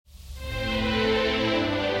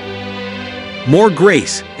more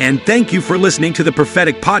grace, and thank you for listening to the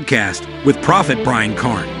Prophetic Podcast with Prophet Brian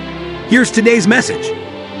Carn. Here's today's message.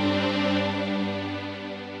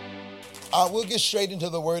 We'll get straight into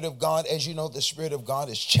the Word of God. As you know, the Spirit of God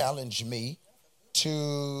has challenged me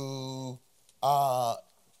to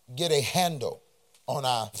get a handle on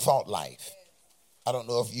our thought life. I don't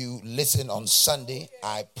know if you listened on Sunday.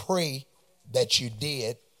 I pray that you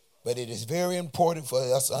did, but it is very important for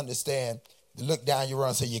us to understand. Look down your row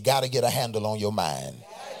and say, you got to get a handle on your mind.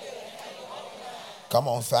 Come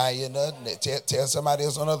on, fire. Tell somebody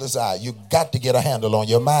else on the other side, you got to get a handle on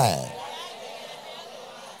your mind.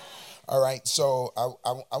 All right, so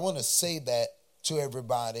I want to say that to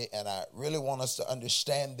everybody, and I really want us to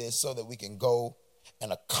understand this so that we can go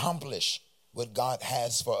and accomplish what God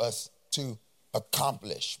has for us to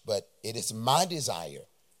accomplish. But it is my desire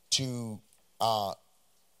to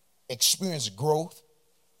experience growth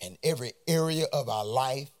in every area of our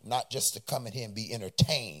life, not just to come in here and be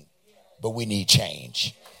entertained, but we need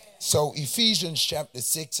change. So Ephesians chapter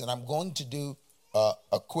 6, and I'm going to do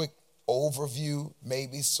a quick overview,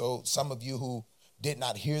 maybe, so some of you who did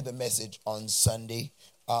not hear the message on Sunday,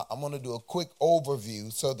 I'm going to do a quick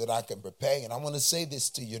overview so that I can prepare. And I want to say this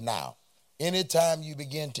to you now. Anytime you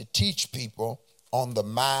begin to teach people on the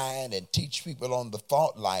mind and teach people on the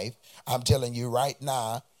thought life, I'm telling you right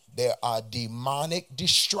now, there are demonic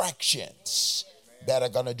distractions that are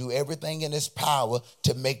going to do everything in its power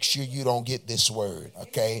to make sure you don't get this word,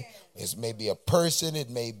 okay? It may be a person, it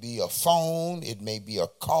may be a phone, it may be a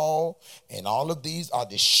call, and all of these are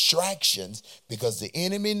distractions because the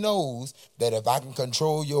enemy knows that if I can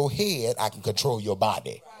control your head, I can control your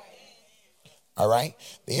body. All right?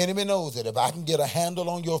 The enemy knows that if I can get a handle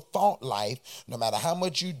on your thought life, no matter how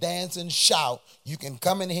much you dance and shout, you can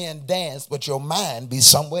come in here and dance, but your mind be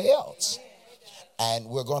somewhere else. And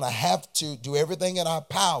we're going to have to do everything in our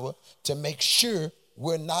power to make sure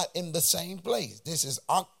we're not in the same place. This is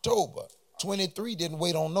October 23, didn't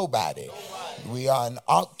wait on nobody. We are in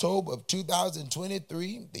October of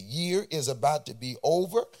 2023. The year is about to be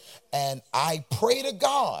over. And I pray to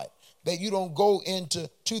God that you don't go into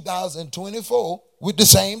 2024 with the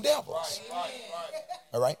same devils.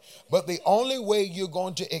 All right? But the only way you're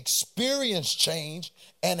going to experience change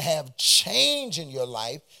and have change in your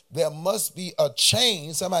life, there must be a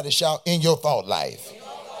change, somebody shout, in your thought life.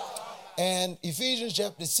 And Ephesians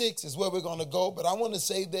chapter 6 is where we're going to go. But I want to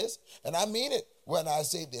say this, and I mean it when I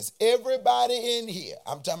say this. Everybody in here,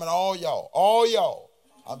 I'm talking about all y'all.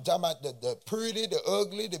 I'm talking about the pretty, the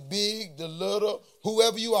ugly, the big, the little,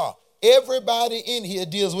 whoever you are. Everybody in here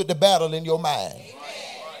deals with the battle in your mind.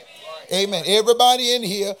 Amen. Everybody in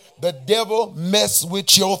here, the devil mess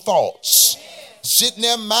with your thoughts. Sitting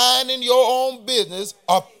there minding your own business,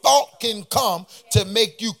 a thought can come to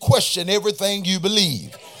make you question everything you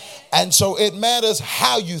believe. And so it matters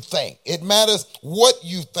how you think. It matters what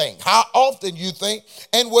you think, how often you think,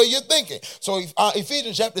 and where you're thinking. So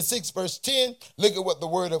Ephesians chapter 6, verse 10, look at what the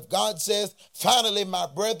word of God says. Finally, my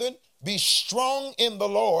brethren, be strong in the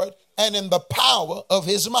Lord and in the power of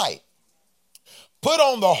his might. Put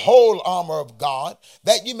on the whole armor of God,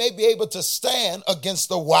 that you may be able to stand against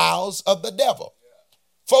the wiles of the devil.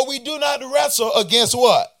 For we do not wrestle against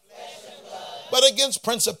what? But against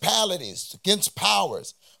principalities, against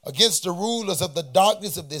powers, against the rulers of the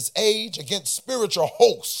darkness of this age, against spiritual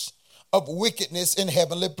hosts of wickedness in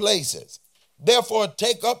heavenly places. Therefore,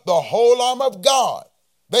 take up the whole armor of God,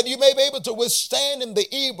 that you may be able to withstand in the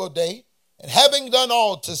evil day, and having done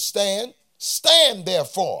all to stand, stand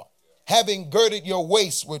therefore, having girded your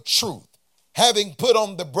waist with truth, having put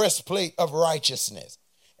on the breastplate of righteousness,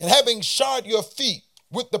 and having shod your feet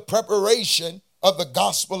with the preparation of the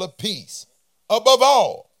gospel of peace. Above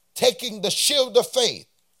all, taking the shield of faith,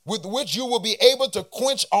 with which you will be able to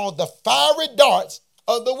quench all the fiery darts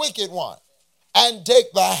of the wicked one, and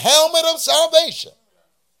take the helmet of salvation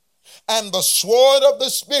and the sword of the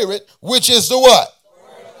Spirit, which is the what?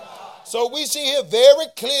 So we see here very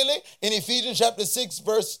clearly in Ephesians chapter 6,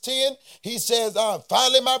 verse 10, he says,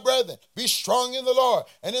 finally, my brethren, be strong in the Lord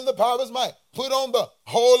and in the power of his might. Put on the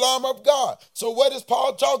whole armor of God. So what is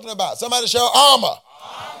Paul talking about? Somebody shout armor.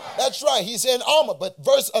 That's right. He said armor. But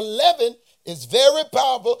verse 11 is very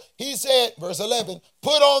powerful. He said, verse 11,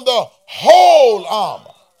 put on the whole armor.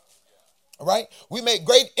 All right? We made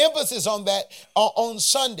great emphasis on that on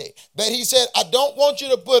Sunday, that he said, I don't want you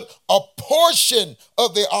to put a portion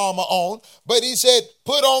of the armor on, but he said,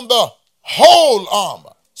 put on the whole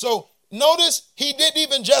armor. So notice he didn't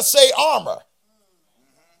even just say armor.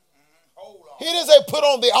 He didn't say put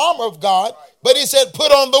on the armor of God, but he said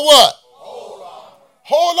put on the what?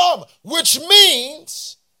 Whole armor, which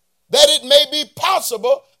means that it may be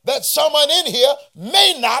possible that someone in here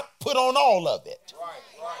may not put on all of it.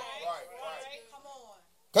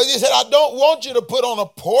 Because he said, I don't want you to put on a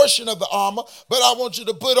portion of the armor, but I want you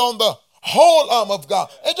to put on the whole armor of God.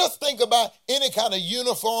 And just think about any kind of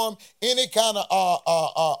uniform, any kind of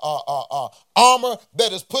armor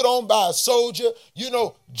that is put on by a soldier. You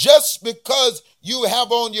know, just because you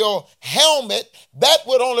have on your helmet, that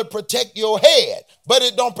would only protect your head, but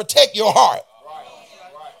it don't protect your heart.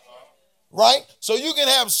 Right? So you can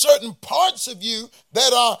have certain parts of you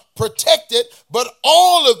that are protected, but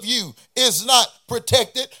all of you is not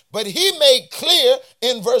protected. But he made clear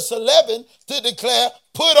in verse 11 to declare,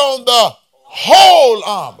 put on the whole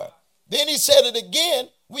armor. Then he said it again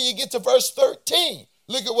when you get to verse 13.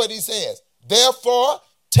 Look at what he says. Therefore,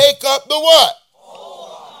 take up the what?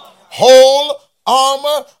 Whole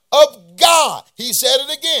armor of God. He said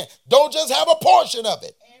it again. Don't just have a portion of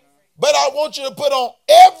it. But I want you to put on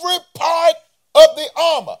every part of the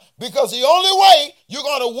armor, because the only way you're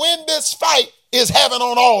going to win this fight is having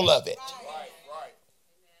on all of it.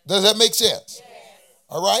 Does that make sense?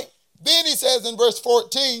 All right. Then he says in verse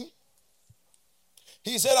 14,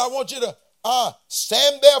 he said, I want you to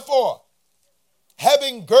stand therefore,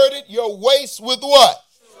 having girded your waist with what?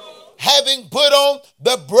 Having put on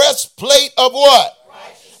the breastplate of what?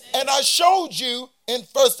 And I showed you in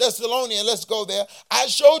 1 Thessalonians, let's go there. I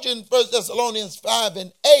showed you in 1 Thessalonians 5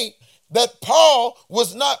 and 8 that Paul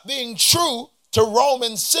was not being true to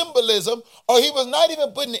Roman symbolism, or he was not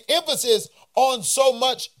even putting emphasis on so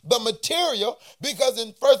much the material, because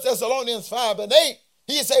in 1 Thessalonians 5 and 8,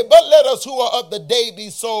 he said, but let us who are of the day be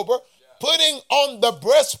sober, putting on the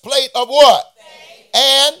breastplate of what?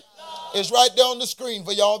 And it's right there on the screen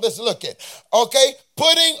for y'all that's looking. Okay,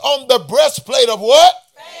 putting on the breastplate of what?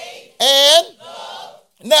 And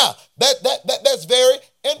now that's very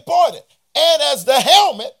important. And as the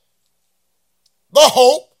helmet, the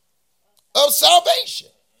hope of salvation.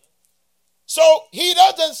 So he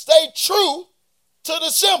doesn't stay true to the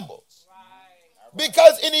symbols.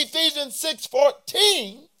 Because in Ephesians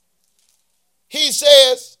 6:14, he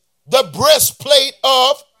says the breastplate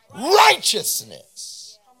of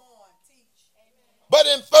righteousness. But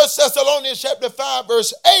in 1 Thessalonians chapter 5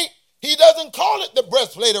 verse 8, he doesn't call it the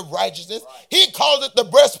breastplate of righteousness. He calls it the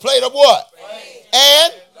breastplate of what?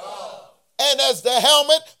 And as the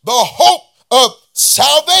helmet, the hope of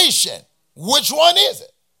salvation. Which one is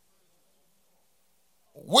it?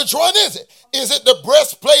 Which one is it? Is it the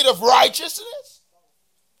breastplate of righteousness?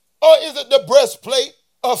 Or is it the breastplate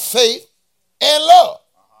of faith and love?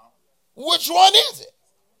 Which one is it?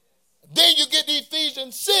 Then you get to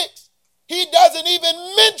Ephesians 6. He doesn't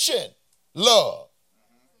even mention love.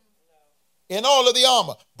 In all of the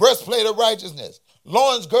armor, breastplate of righteousness,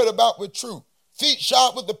 loins girded about with truth, feet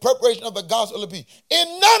shod with the preparation of the gospel of peace.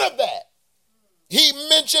 In none of that, he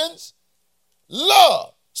mentions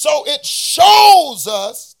love. So it shows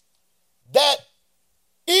us that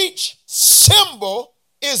each symbol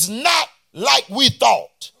is not like we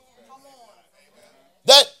thought.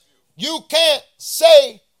 That you can't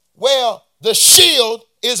say, well, the shield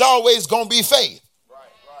is always going to be faith.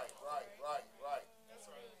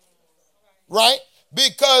 Right?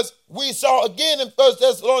 Because we saw again in 1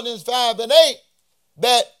 Thessalonians 5 and 8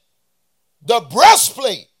 that the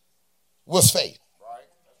breastplate was faith.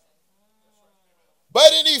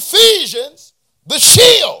 But in Ephesians, the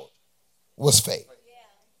shield was faith.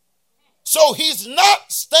 So he's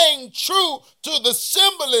not staying true to the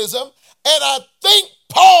symbolism, and I think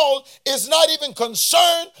Paul is not even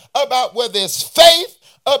concerned about whether it's faith,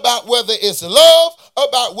 about whether it's love,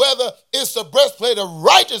 about whether it's the breastplate of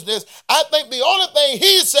righteousness. I think the only thing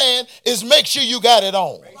he's saying is make sure you got it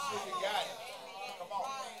on.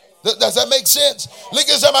 Does that make sense? Look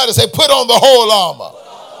at somebody and say, put on the whole armor.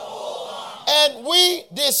 And we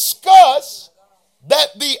discuss that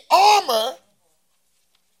the armor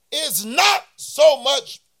is not so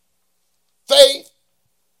much faith,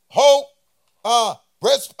 hope,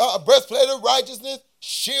 breastplate of righteousness,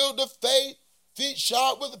 shield of faith, feet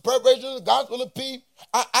shod with the preparation of the gospel of peace.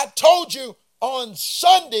 I told you on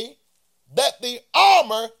Sunday that the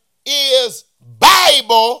armor is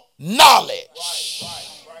Bible knowledge.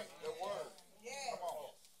 Right. The word.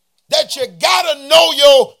 That you got to know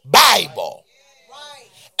your Bible. Right.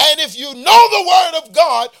 And if you know the word of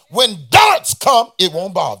God, when darts come, it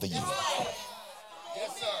won't bother you.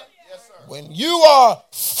 Yes, sir. Yes, sir. When you are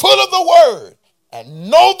full of the word and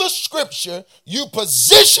know the scripture, you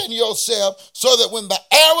position yourself so that when the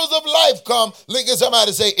arrows of life come, look at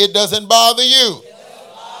somebody say, it doesn't bother you.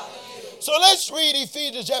 So let's read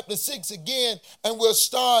Ephesians chapter 6 again, and we'll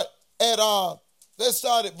start at let's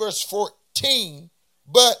start at verse 14.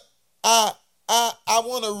 But I I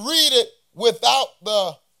want to read it without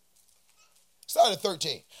the, start at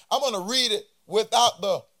 13. I'm going to read it without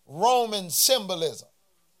the Roman symbolism.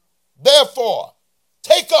 Therefore,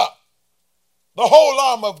 take up the whole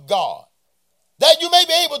armor of God, that you may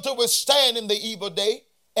be able to withstand in the evil day,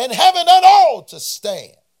 and having done all to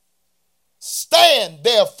stand. Stand,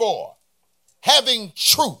 therefore, having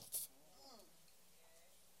truth,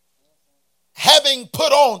 having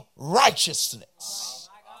put on righteousness,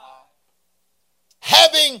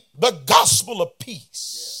 having the gospel of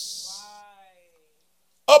peace,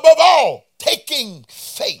 above all, taking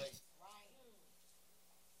faith,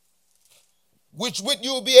 which with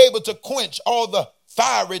you will be able to quench all the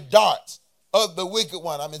fiery darts of the wicked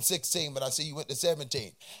one. I'm in 16, but I see you went to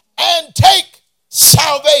 17. And take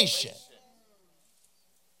salvation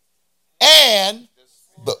and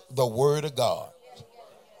the word of God.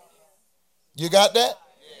 You got that?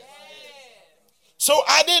 So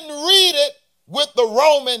I didn't read it with the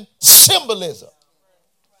Roman symbolism.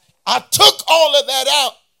 I took all of that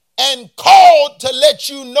out and called to let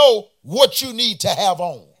you know what you need to have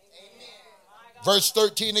on. Verse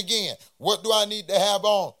 13 again. What do I need to have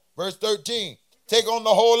on? Verse 13. Take on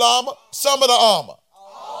the whole armor, some of the armor,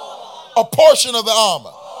 a portion of the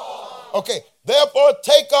armor. Okay. Therefore,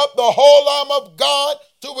 take up the whole armor of God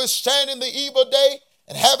to withstand in the evil day,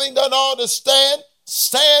 and having done all to stand,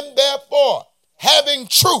 stand therefore, having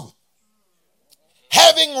truth,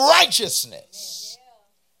 having righteousness,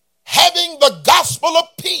 having the gospel of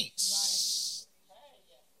peace,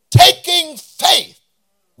 taking faith,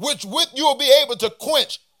 which with you will be able to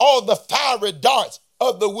quench all the fiery darts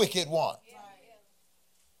of the wicked one.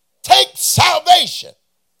 Take salvation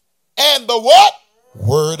and the what?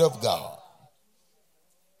 Word of God.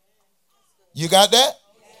 You got that?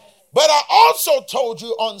 But I also told you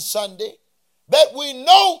on Sunday that we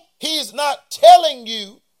know he's not telling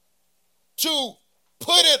you to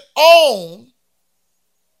put it on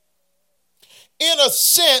in a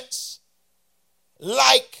sense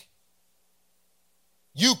like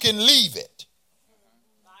you can leave it.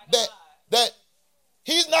 That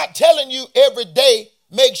he's not telling you every day,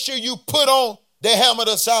 make sure you put on the helmet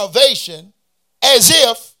of salvation as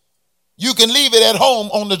if you can leave it at home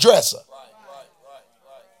on the dresser.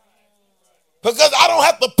 Because I don't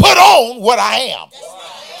have to put on what I am.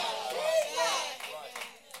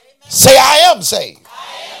 Say, I am saved.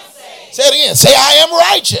 Say it again. Say, I am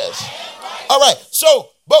righteous. All right. So,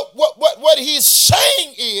 but what he's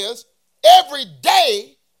saying is every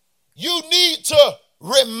day you need to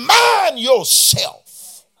remind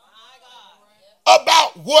yourself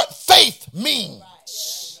about what faith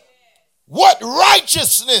means, what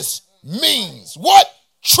righteousness means, what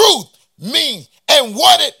truth means, and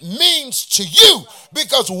what it means to you.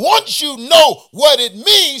 Because once you know what it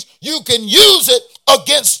means, you can use it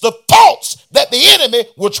against the thoughts that the enemy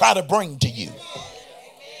will try to bring to you.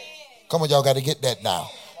 Come on, y'all got to get that now.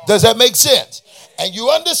 Does that make sense? And you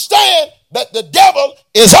understand that the devil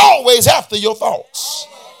is always after your thoughts.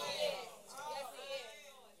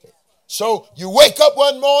 So you wake up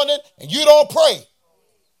one morning and you don't pray.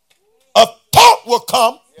 A thought will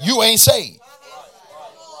come, you ain't saved.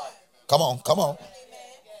 Come on.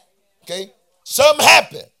 Okay? Something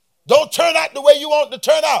happened. Don't turn out the way you want to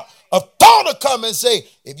turn out. A thought will come and say,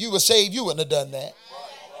 if you were saved, you wouldn't have done that.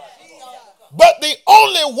 But the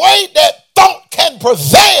only way that thought can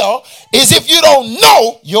prevail is if you don't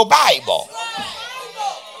know your Bible.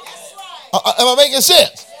 Am I making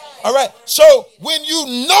sense? All right. So when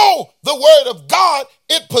you know the word of God,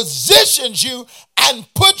 it positions you and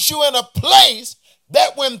puts you in a place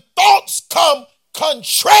that when thoughts come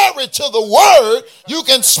contrary to the word, you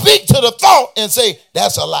can speak to the thought and say,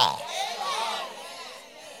 that's a lie.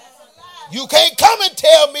 You can't come and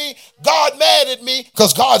tell me God mad at me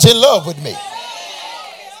because God's in love with me.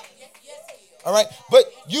 All right. But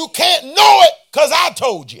you can't know it because I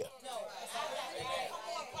told you.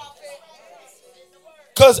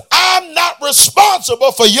 Because I'm not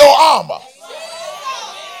responsible for your armor.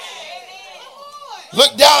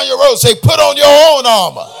 Look down your road. Say, put on your own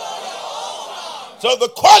armor. So the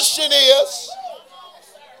question is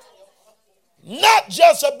not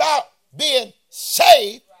just about being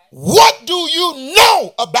saved. What do you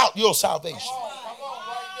know about your salvation?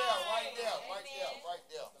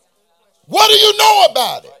 What do you know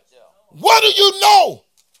about it? What do you know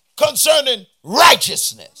concerning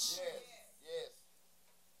righteousness?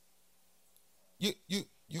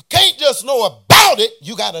 You can't just know about it,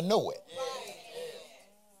 you got to know it.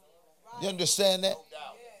 You understand that?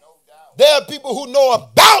 There are people who know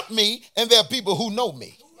about me and there are people who know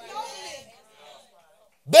me.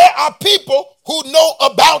 There are people who know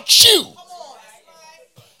about you.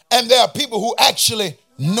 And And there are people who actually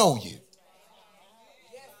know you.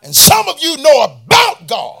 And some of you know about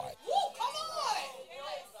God.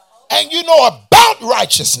 And you know about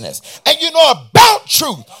righteousness. And you know about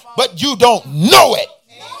truth. But you don't know it.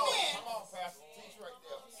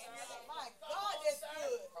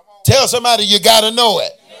 Tell somebody you got to know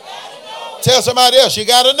it. Tell somebody else you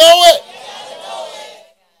got to know it.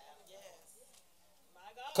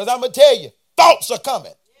 Because I'm going to tell you, thoughts are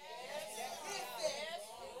coming.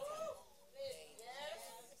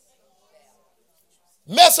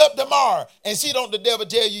 Mess up tomorrow and see, don't the devil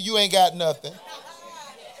tell you you ain't got nothing.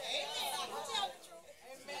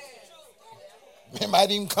 It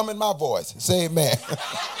might even come in my voice. Say amen.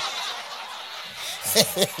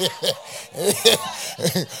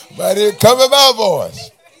 Might even come in my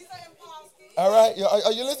voice. All right.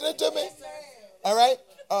 Are you listening to me? All right.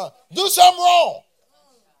 Do something wrong.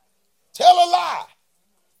 Tell a lie.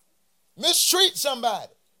 Mistreat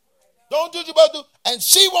somebody. Don't do what you're about to do. And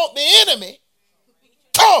she want the enemy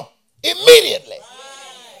come immediately.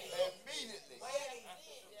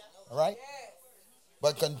 All right?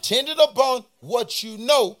 But contingent upon what you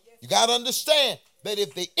know, you got to understand that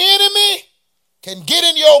if the enemy can get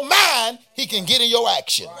in your mind, he can get in your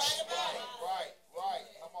actions.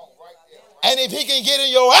 And if he can get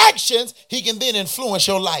in your actions, he can then influence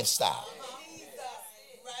your lifestyle.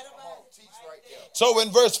 So in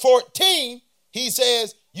verse 14, he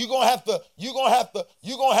says, you're gonna have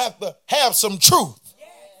to have some truth.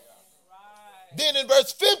 Then in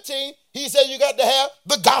verse 15, he said you got to have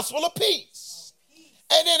the gospel of peace.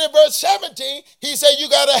 And then in verse 17, he said you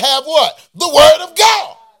got to have what? The word of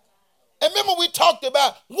God. And remember we talked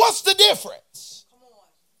about what's the difference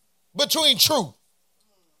between truth,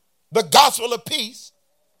 the gospel of peace,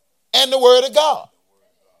 and the word of God.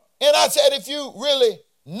 And I said if you really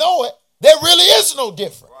know it, there really is no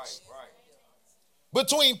difference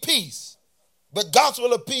between peace, the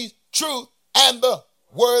gospel of peace, truth, and the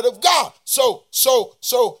word of God. So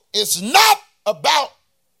it's not about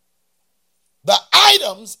the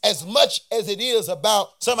items as much as it is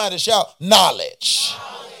about, somebody shout, knowledge.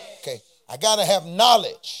 Okay, I got to have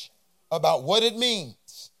knowledge about what it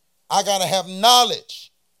means. I got to have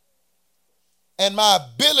knowledge. And my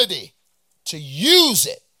ability to use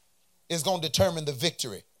it is going to determine the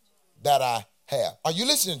victory that I have. Are you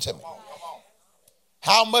listening to me?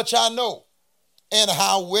 How much I know and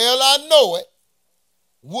how well I know it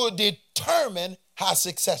will determine how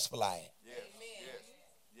successful I am.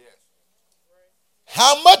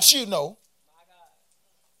 How much you know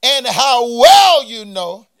and how well you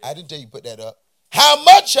know. I didn't tell you put that up. How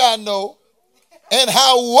much I know and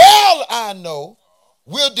how well I know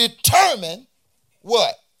will determine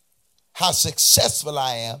what? How successful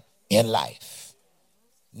I am in life.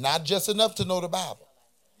 Not just enough to know the Bible.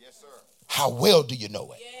 Yes, sir. How well do you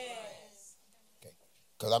know it? Yes. Okay.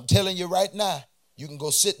 Because I'm telling you right now, you can go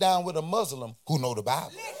sit down with a Muslim who know the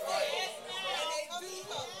Bible.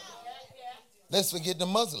 Let's forget the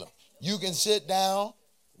Muslim. You can sit down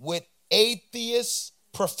with atheist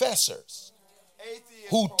professors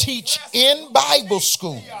who teach in Bible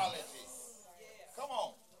school.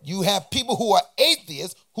 You have people who are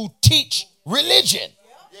atheists who teach religion.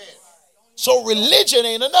 So religion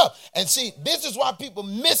ain't enough. And see, this is why people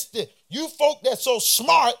missed it. You folk that's so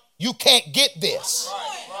smart, you can't get this.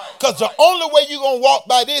 Because the only way you're going to walk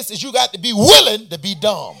by this is you got to be willing to be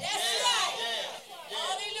dumb.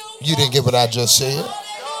 You didn't get what I just said.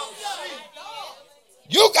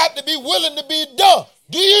 You got to be willing to be dumb.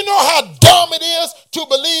 Do you know how dumb it is to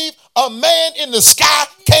believe a man in the sky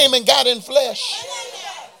came and got in flesh?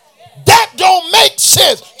 That don't make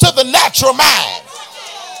sense to the natural mind.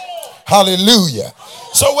 Hallelujah.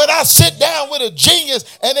 So when I sit down with a genius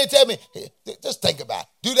and they tell me, hey, just think about it.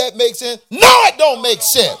 Do that make sense? No, it don't make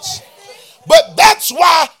sense. But that's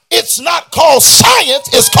why it's not called science,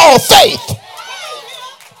 it's called faith.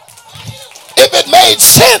 If it made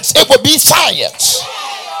sense, it would be science.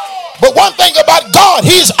 But one thing about God,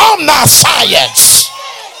 he's omniscience.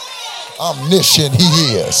 Omniscient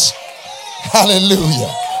he is.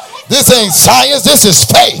 Hallelujah. This ain't science, this is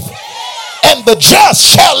faith. And the just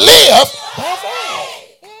shall live by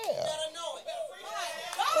faith. Yeah.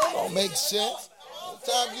 That don't make sense.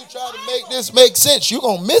 Every time you try to make this make sense, you're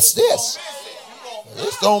going to miss this.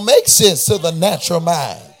 This don't make sense to the natural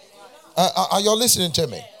mind. Are y'all listening to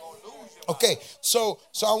me? Okay, so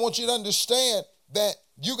I want you to understand that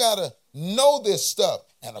you got to know this stuff.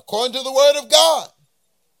 And according to the word of God,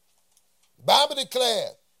 the Bible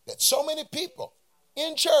declares that so many people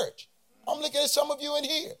in church, I'm looking at some of you in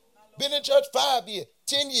here, been in church 5 years,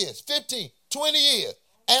 10 years, 15, 20 years.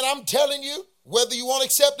 And I'm telling you, whether you want to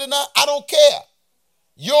accept it or not, I don't care.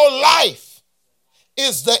 Your life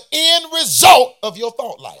is the end result of your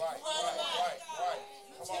thought life.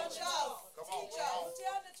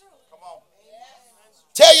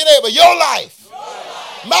 Tell your neighbor, your life,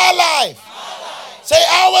 my life, say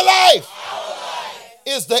our life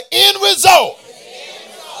is the end result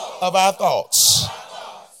of our thoughts.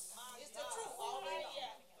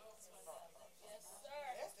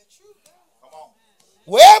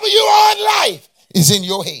 Wherever you are in life is in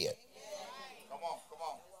your head.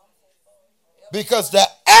 Because the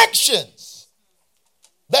actions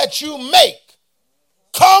that you make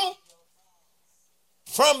come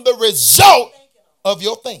from the result of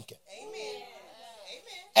your thinking.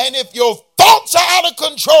 And if your thoughts are out of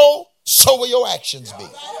control, so will your actions be.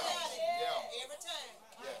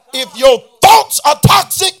 If your thoughts are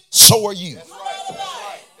toxic, so are you.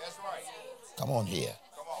 Come on here.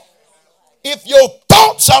 If your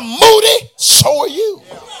thoughts are moody, so are you.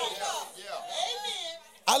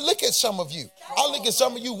 I look at some of you. I look at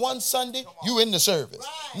some of you one Sunday, you in the service.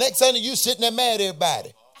 Next Sunday, you sitting there mad at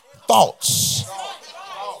everybody. Thoughts.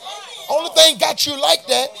 Only thing got you like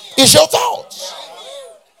that is your thoughts.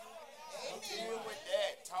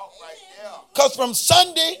 Because from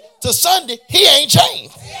Sunday to Sunday, he ain't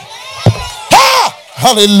changed. Ha!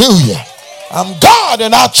 Hallelujah. I'm God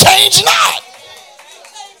and I change not.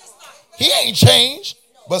 He ain't changed,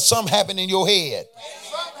 but something happened in your head.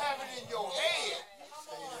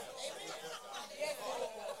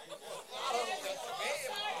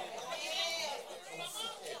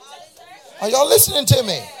 Are y'all listening to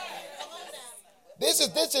me?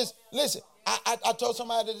 Listen, I told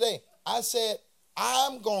somebody today, I said,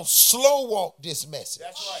 I'm going to slow walk this message.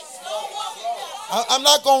 I'm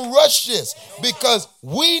not going to rush this because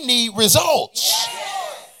we need results.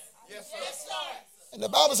 And the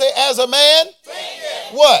Bible says, as a man,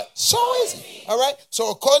 what? So is he. All right? So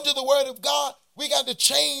according to the word of God, we got to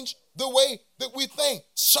change the way that we think.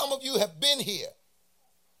 Some of you have been here.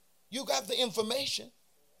 You got the information,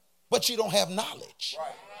 but you don't have knowledge.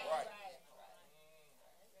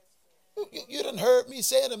 You done heard me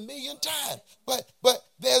say it 1,000,000 times, but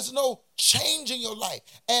there's no change in your life.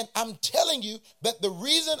 And I'm telling you that the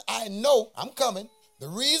reason I know, I'm coming, the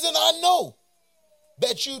reason I know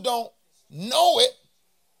that you don't know it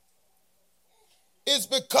is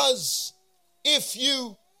because if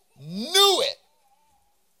you knew it,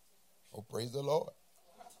 oh, praise the Lord.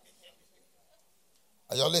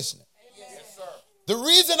 Are y'all listening? Yes, sir. The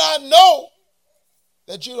reason I know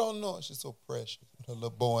that you don't know it, she's so precious. Her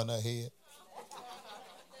little bow in her head.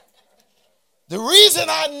 The reason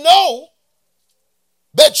I know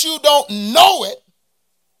that you don't know it,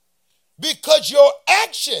 because your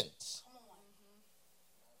actions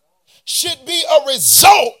should be a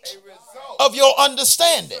result of your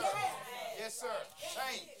understanding. Yes, sir.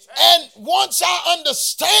 Change. And once I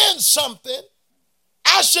understand something,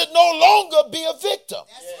 I should no longer be a victim.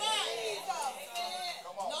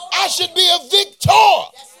 I should be a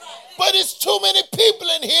victor. But it's too many people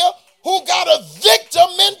in here who got a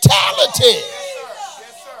victim mentality.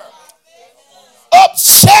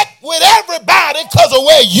 Upset with everybody because of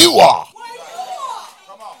where you are.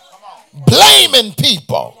 Blaming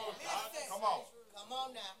people.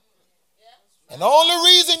 And the only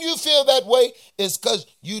reason you feel that way is because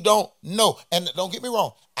you don't know. And don't get me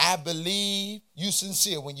wrong, I believe you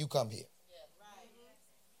sincere when you come here.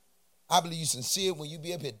 I believe you sincere when you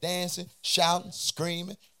be up here dancing, shouting,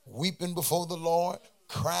 screaming, weeping before the Lord,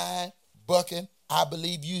 crying, bucking. I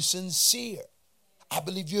believe you sincere. I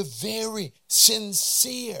believe you're very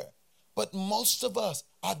sincere. But most of us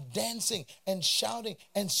are dancing and shouting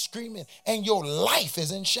and screaming, and your life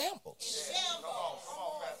is in shambles. Yeah. Come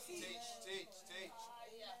on, Pastor. Teach.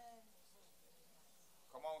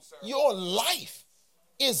 Come on, sir. Your life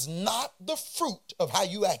is not the fruit of how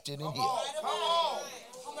you acted in here. Come on.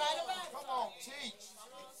 Teach.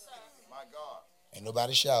 My God. Ain't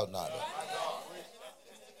nobody shouting out there.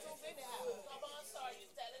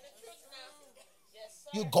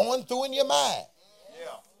 You're going through in your mind.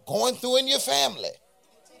 Going through in your family.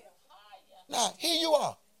 Now, here you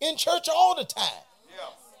are in church all the time.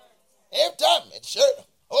 Every time in church.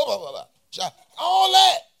 All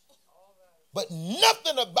that. But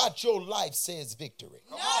nothing about your life says victory.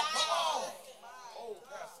 Come on. Oh,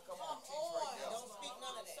 Pastor, come on.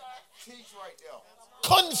 Teach right there.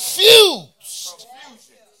 Confused.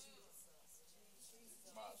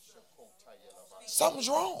 Something's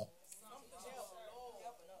wrong.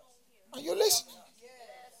 Are you listening?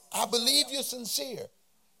 I believe you're sincere,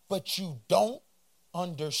 but you don't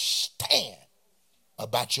understand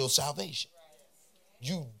about your salvation.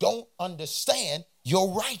 You don't understand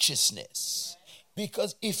your righteousness.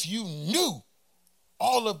 Because if you knew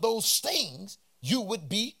all of those things, you would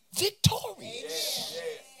be victorious.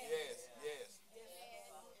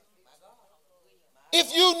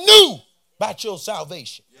 If you knew about your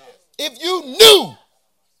salvation, if you knew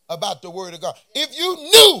about the word of God, if you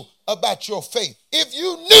knew about your faith, if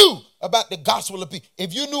you knew about the gospel of peace,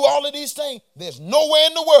 if you knew all of these things, there's nowhere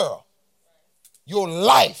in the world your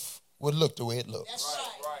life would look the way it looks. That's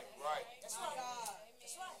right. That's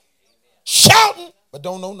right. Shouting, but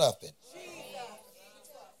don't know nothing.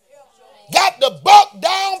 Got the buck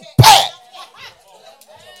down pat,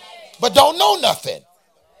 but don't know nothing.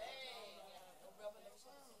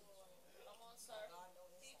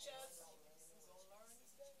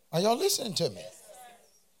 Are y'all listening to me?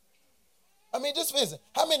 I mean, just listen.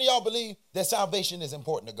 How many of y'all believe that salvation is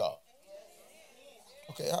important to God?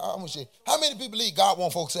 Okay, I'm gonna say, how many people believe God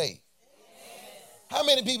wants folks saved? How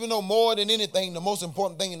many people know more than anything, the most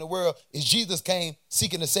important thing in the world is Jesus came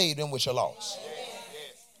seeking to save them which are lost?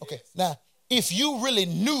 Okay, now, if you really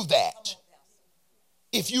knew that,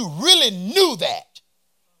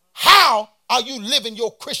 how are you living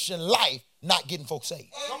your Christian life not getting folks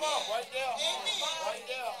saved? Come on, right there. Right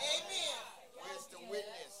there. Amen. Where's the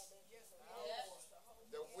witness?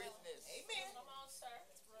 The witness. Amen. Come on, sir.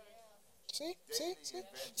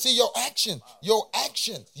 See, your actions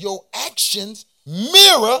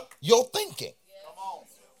mirror your thinking.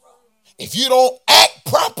 If you don't act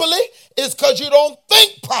properly, it's because you don't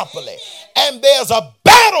think properly. And there's a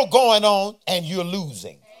battle going on and you're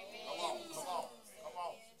losing.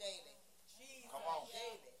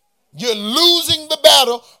 You're losing the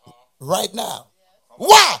battle right now.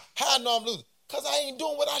 Why? How I know I'm losing? Because I ain't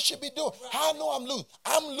doing what I should be doing. How I know I'm losing?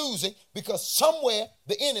 I'm losing because somewhere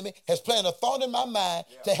the enemy has planted a thought in my mind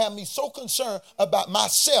to have me so concerned about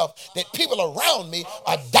myself that people around me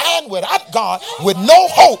are dying without God, with no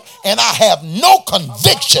hope, and I have no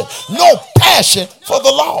conviction, no passion for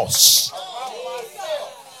the lost.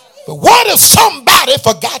 But what if somebody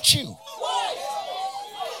forgot you?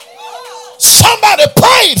 Somebody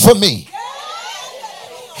prayed for me,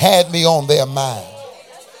 had me on their mind.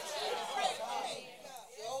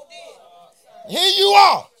 Here you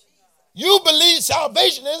are. You believe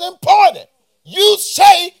salvation is important. You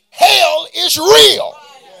say hell is real.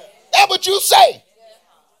 That's what you say.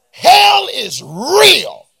 Hell is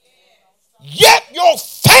real. Yet your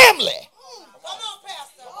family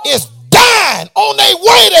is dying on their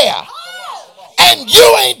way there. And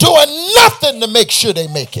you ain't doing nothing to make sure they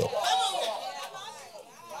make it.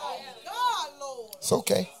 It's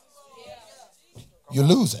okay. You're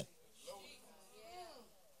losing.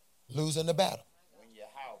 Losing the battle.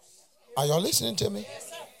 Are y'all listening to me?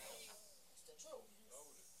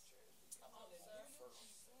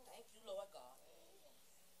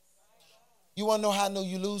 You want to know how I know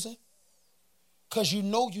you're losing? Because you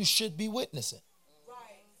know you should be witnessing.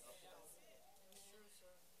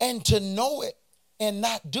 And to know it and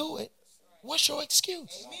not do it, what's your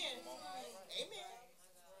excuse?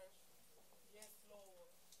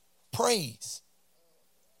 Praise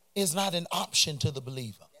is not an option to the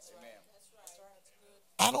believer.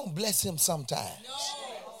 I don't bless him sometimes.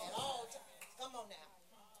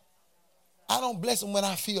 I don't bless him when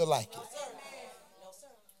I feel like it.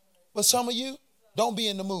 But some of you don't be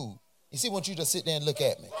in the mood. You see, I want you to sit there and look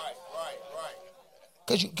at me.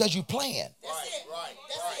 Because you playing.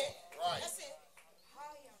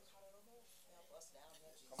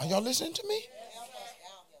 Are y'all listening to me?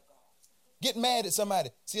 Get mad at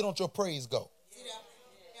somebody. See, don't your praise go.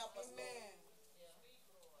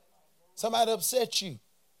 Somebody upset you.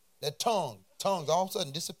 That tongues all of a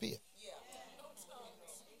sudden disappear.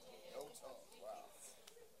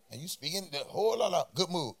 And you speaking the whole lot,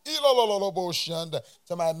 good move.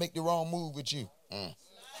 Somebody make the wrong move with you.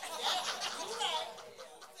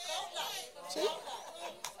 See?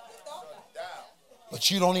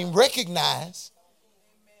 But you don't even recognize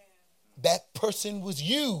that person was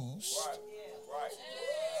used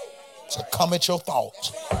to come at your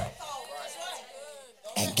thoughts.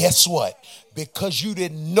 And guess what? Because you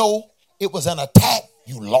didn't know it was an attack,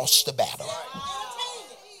 you lost the battle.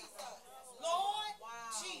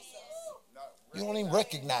 You don't even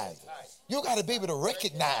recognize it. You got to be able to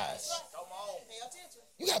recognize.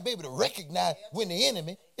 You got to be able to recognize when the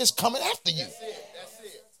enemy is coming after you.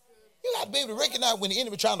 You got to be able to recognize when the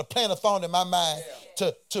enemy trying to plant a thought in my mind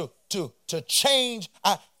to change.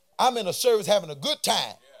 I'm in a service having a good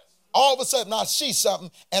time. All of a sudden I see something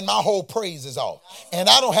and my whole praise is off. And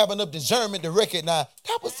I don't have enough discernment to recognize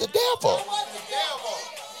that was the devil.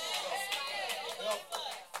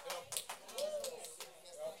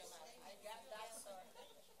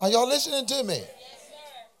 Are y'all listening to me?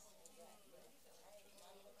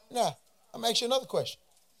 Now, I'm asking you another question.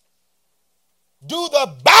 Do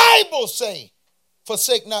the Bible say,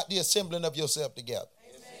 forsake not the assembling of yourself together?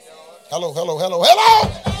 Hello, hello, hello, hello.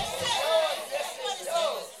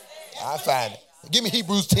 I find it. Give me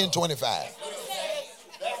Hebrews 10:25.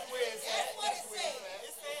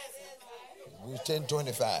 Hebrews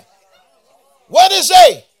 10:25. What does it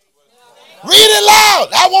say? Read it loud.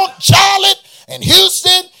 I want Charlotte and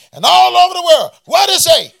Houston and all over the world. What does it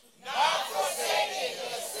say? Not forsaking the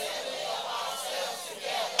assembly of ourselves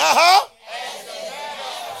together. Uh-huh.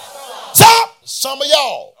 Stop. Some of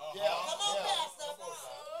y'all. Come on, Pastor.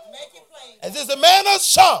 Make it plain. Is this a man or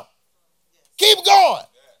some? Keep going.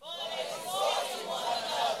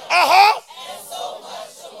 Uh-huh.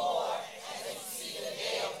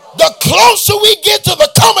 The closer we get to the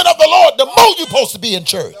coming of the Lord, the more you're supposed to be in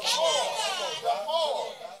church.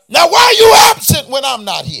 Now, why are you absent when I'm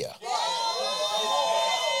not here?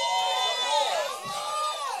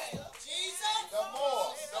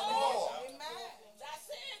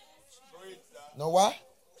 Know why?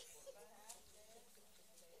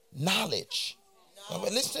 Knowledge. Now,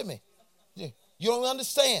 but listen to me. You don't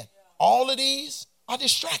understand. All of these are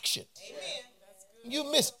distractions.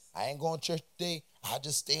 You miss. I ain't going to church today. I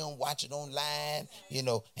just stay and watch it online, you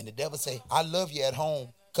know. And the devil say, I love you at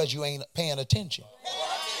home because you ain't paying attention.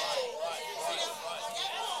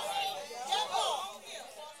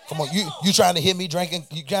 Come on, you trying to hear me drinking?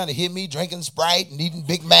 You trying to hear me drinking Sprite and eating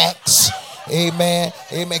Big Macs? Amen.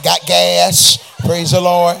 Amen. Got gas. Praise the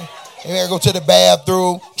Lord. Amen. I go to the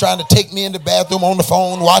bathroom, trying to take me in the bathroom on the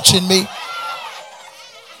phone, watching me.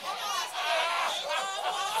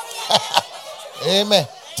 Amen.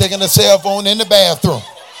 Taking a cell phone in the bathroom.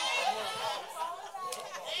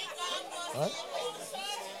 Right?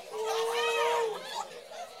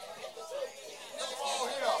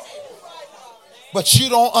 But you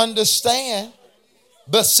don't understand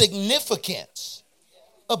the significance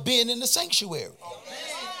of being in the sanctuary.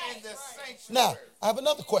 Now, I have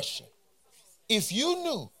another question. If you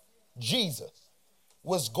knew Jesus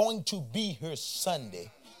was going to be here Sunday,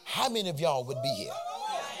 how many of y'all would be here?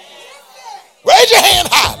 Raise your hand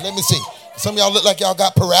high. Let me see. Some of y'all look like y'all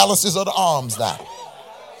got paralysis of the arms now.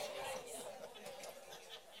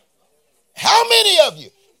 How many of you,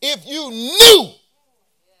 if you knew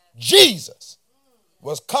Jesus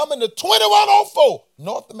was coming to 2104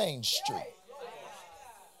 North Main Street,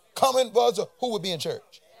 coming, who would be in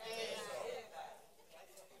church?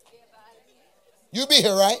 You be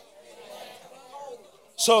here, right?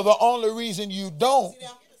 So the only reason you don't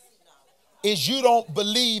is you don't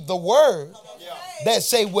believe the word that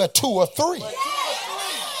say where two or three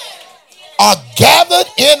are gathered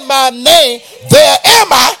in my name, there am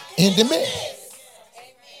I in the midst.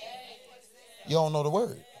 You don't know the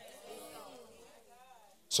word.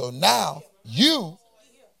 So now you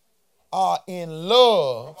are in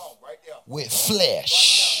love with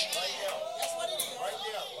flesh.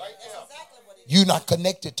 You're not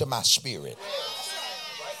connected to my spirit.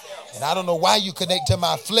 And I don't know why you connect to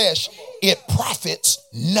my flesh. It profits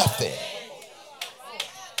nothing.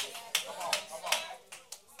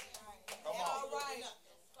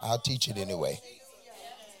 I'll teach it anyway.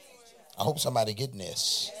 I hope somebody getting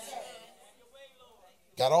this.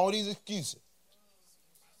 Got all these excuses.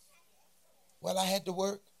 Well, I had to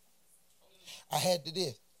work. I had to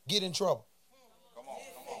this. Get in trouble.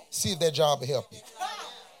 See if that job will help you.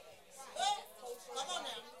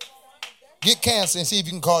 Get cancer and see if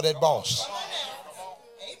you can call that boss.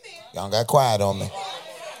 Y'all got quiet on me.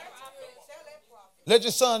 Let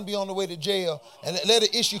your son be on the way to jail and let an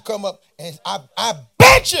issue come up, and I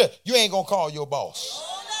bet you ain't going to call your boss.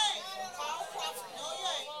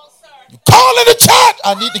 You calling the church.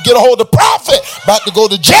 I need to get a hold of the prophet. About to go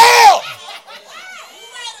to jail.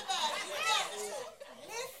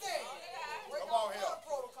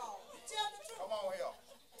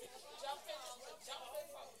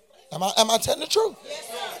 Am I telling the truth?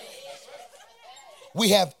 We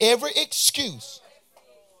have every excuse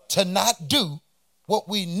to not do what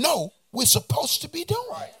we know we're supposed to be doing.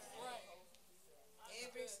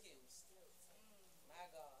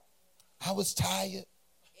 I was tired.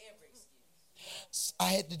 I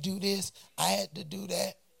had to do this. I had to do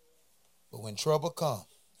that. But when trouble comes,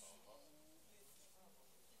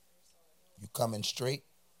 you coming straight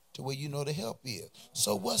to where you know the help is.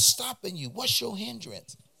 So what's stopping you? What's your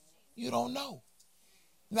hindrance? You don't know.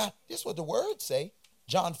 Now, this is what the word say.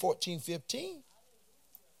 John 14:15.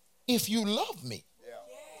 If you love me.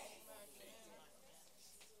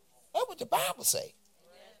 That's what the Bible say.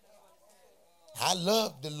 I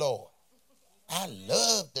love the Lord. I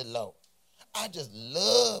love the Lord. I just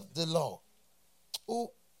love the Lord.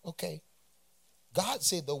 Oh, okay. God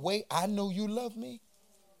said, the way I know you love me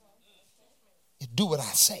is do what I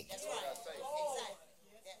say.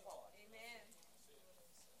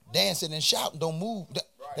 Dancing and shouting don't move.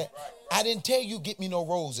 I didn't tell you get me no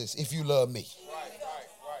roses if you love me.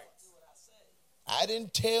 I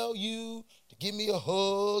didn't tell you to give me a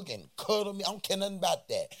hug and cuddle me. I don't care nothing about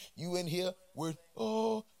that. You in here with,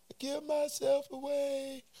 oh, give myself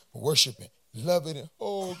away. Worshiping, loving it.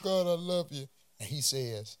 Oh, God, I love you. And he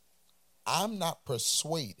says, I'm not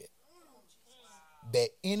persuaded that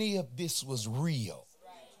any of this was real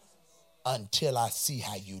until I see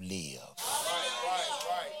how you live.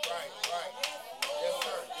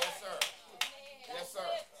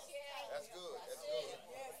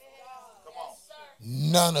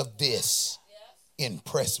 None of this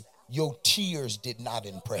impressed me. Your tears did not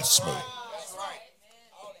impress me.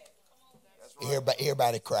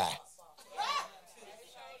 Everybody cry.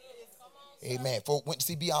 Amen. Folk went to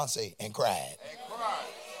see Beyonce and cried.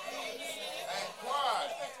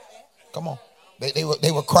 Come on.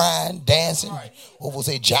 They were crying, dancing. What was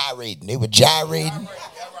they gyrating? They were gyrating.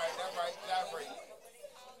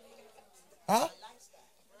 Huh?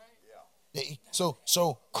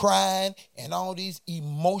 So crying and all these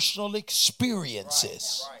emotional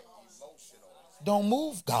experiences don't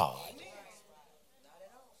move God.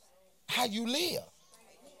 How you live.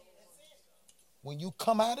 When you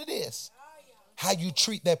come out of this, how you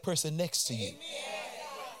treat that person next to you.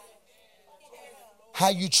 How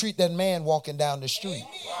you treat that man walking down the street.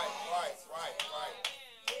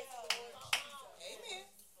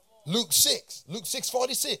 Luke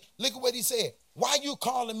 6:46. Look at what he said. Why you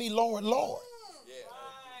calling me Lord, Lord?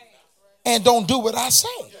 And don't do what I say.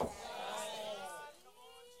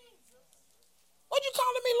 What you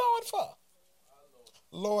calling me Lord for?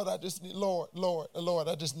 Lord, I just need, Lord,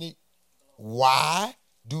 I just need. Why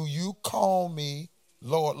do you call me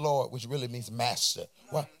Lord, Lord, which really means master?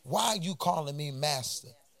 Why are you calling me master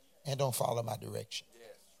and don't follow my direction?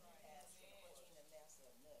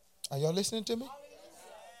 Are y'all listening to me?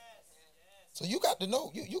 So you got to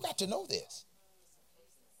know, you got to know this.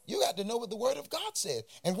 You got to know what the word of God says.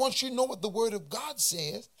 And once you know what the word of God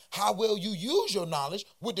says, how well you use your knowledge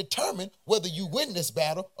will determine whether you win this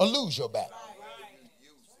battle or lose your battle.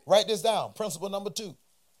 Write this down. Principle number 2.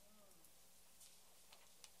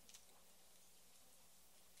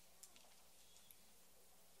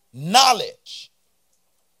 Knowledge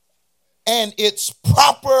and its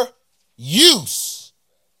proper use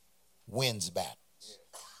wins battles.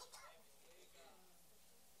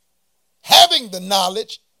 Having the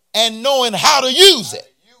knowledge and knowing how to use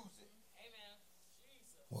it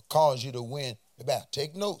will cause you to win the battle.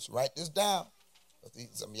 Take notes. Write this down.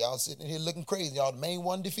 Some of y'all sitting here looking crazy. Y'all the main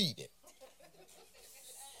one defeated.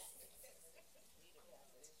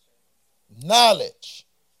 Knowledge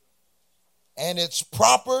and its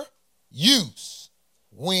proper use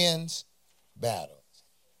wins battles.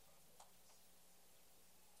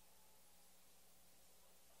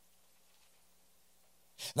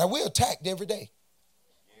 Now, we're attacked every day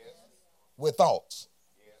with thoughts.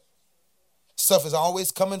 Stuff is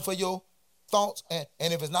always coming for your thoughts. And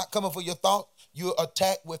if it's not coming for your thoughts, you're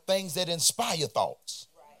attacked with things that inspire thoughts.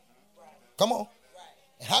 Come on.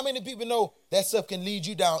 And how many people know that stuff can lead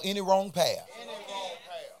you down any wrong path?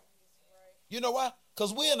 You know why?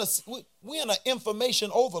 Because we're in an information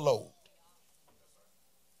overload.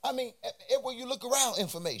 I mean, everywhere you look around,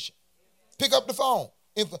 information. Pick up the phone.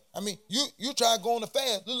 You try to go on the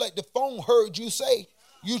fast. Look like the phone heard you say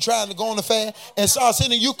you trying to go on the fast and start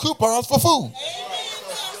sending you coupons for food.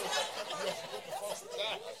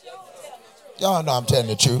 Y'all know I'm telling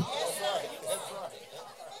the truth.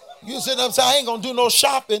 You sitting up saying, I ain't going to do no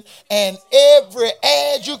shopping, and every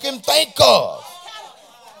ad you can think of.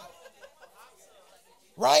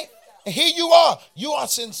 Right? And here you are. You are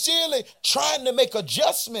sincerely trying to make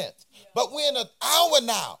adjustments. But we're in an hour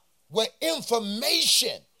now where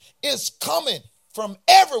information is coming from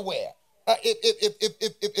everywhere.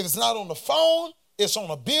 If it's not on the phone, it's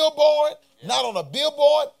on a billboard. Not on a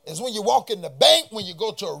billboard, it's when you walk in the bank, when you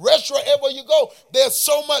go to a restaurant, everywhere you go. There's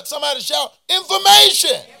so much, somebody shout,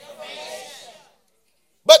 information.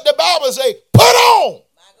 But the Bible say, put on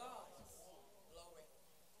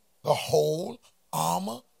the whole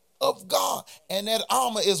armor of God. And that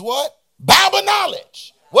armor is what? Bible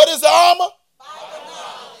knowledge. What is the armor? Bible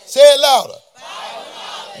knowledge. Say it louder. Bible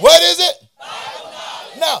knowledge. What is it? Bible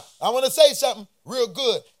knowledge. Now, I want to say something real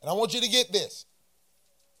good, and I want you to get this.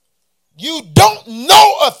 You don't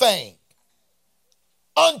know a thing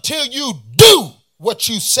until you do what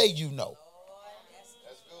you say you know.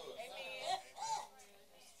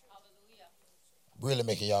 Really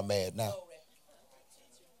making y'all mad now.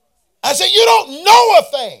 I said, you don't know a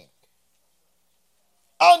thing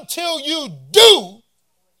until you do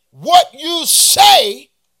what you say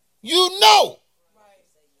you know.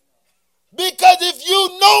 Because if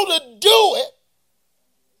you know to do it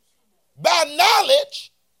by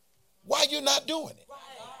knowledge, why you not doing it?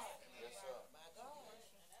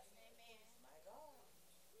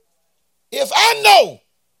 If I know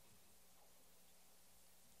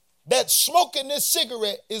that smoking this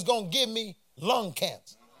cigarette is going to give me lung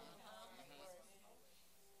cancer,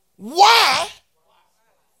 why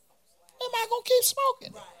am I going to keep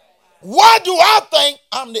smoking? Why do I think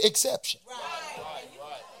I'm the exception?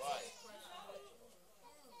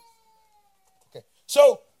 Okay.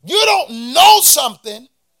 So you don't know something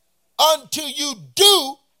until you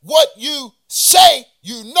do what you say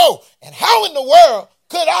you know. And how in the world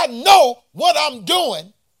could I know what I'm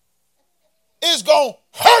doing is going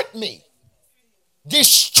to hurt me,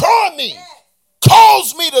 destroy me,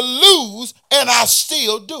 cause me to lose, and I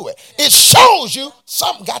still do it? It shows you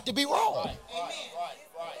something got to be wrong.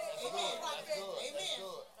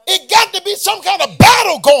 It got to be some kind of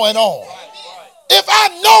battle going on. If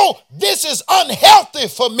I know this is unhealthy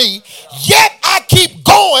for me, yet I keep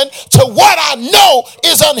going to what I know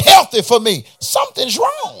is unhealthy for me, something's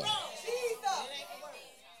wrong.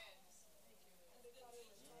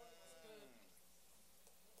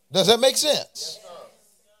 Does that make sense?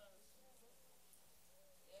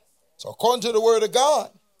 So according to the word of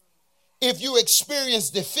God, if you experience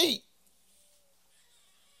defeat,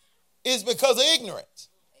 it's because of ignorance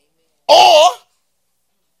or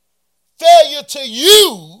failure to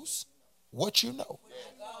use what you know.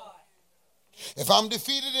 If I'm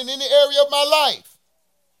defeated in any area of my life,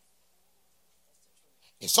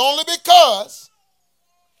 it's only because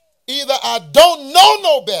either I don't know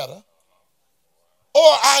no better or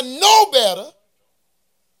I know better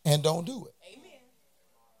and don't do it.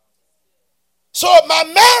 So if my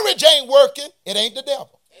marriage ain't working, it ain't the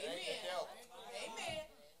devil.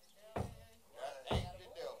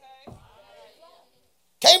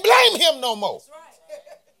 Can't blame him no more.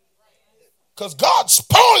 Because God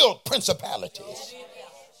spoiled principalities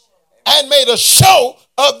and made a show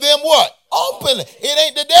of them what? Openly. It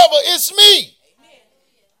ain't the devil, it's me.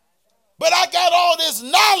 But I got all this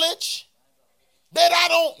knowledge that I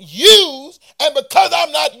don't use, and because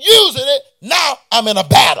I'm not using it, now I'm in a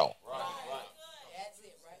battle.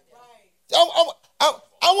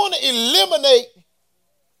 I want to eliminate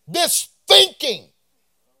this thinking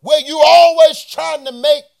where you always trying to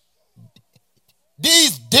make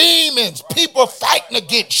these demons, people fighting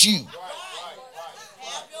against you.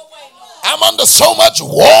 I'm under so much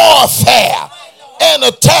warfare and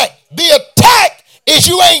attack. The attack is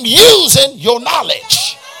you ain't using your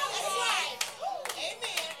knowledge.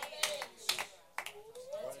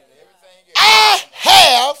 I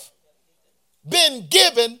have been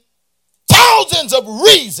given thousands of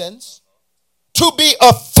reasons to be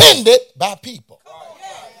offended by people.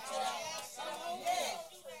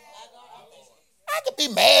 I could be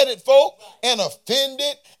mad at folk and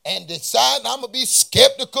offended and decide I'm going to be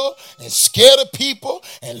skeptical and scared of people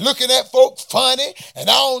and looking at folk funny and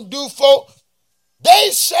I don't do folk. They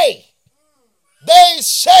say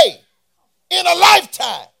in a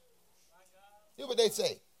lifetime, here's what they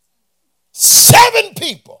say, 7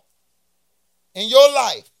 people in your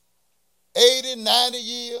life, 80, 90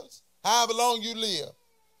 years, however long you live,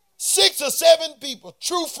 6 or 7 people,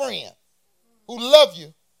 true friends who love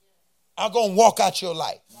you, are going to walk out your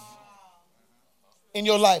life in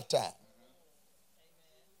your lifetime.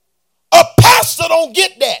 A pastor don't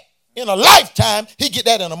get that in a lifetime. He get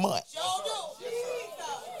that in a month.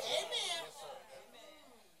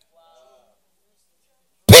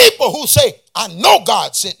 People who say, I know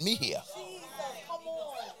God sent me here.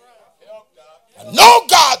 I know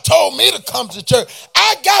God told me to come to church.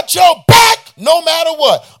 I got your back no matter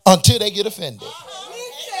what until they get offended.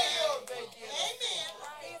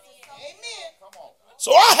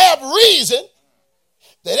 So I have reason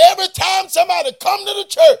that every time somebody come to the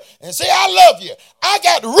church and say, I love you, I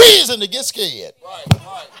got reason to get scared.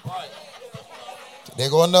 Right. There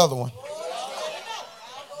go another one.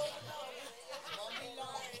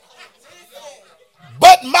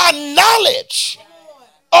 But my knowledge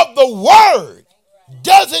of the word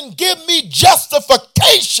doesn't give me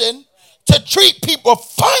justification to treat people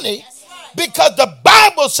funny because the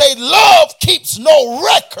Bible says love keeps no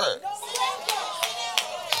record.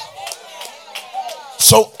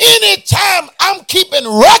 So anytime I'm keeping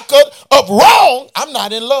record of wrong, I'm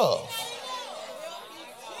not in love.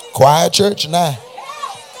 Quiet church now.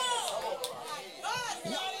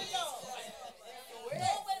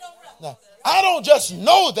 I don't just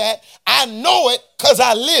know that. I know it because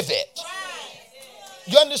I live it.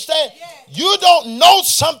 You understand? You don't know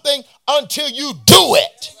something until you do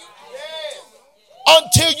it.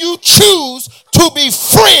 Until you choose to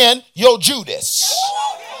befriend your Judas.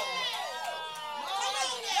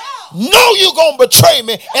 Know you're going to betray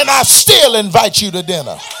me, and I still invite you to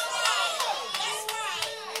dinner.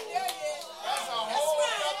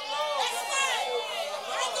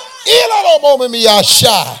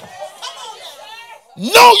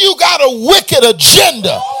 Know you got a wicked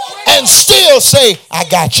agenda and still say, I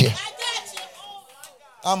got you.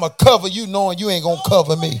 I'm going to cover you knowing you ain't going to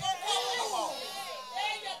cover me.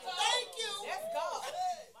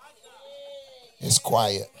 It's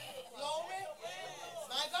quiet.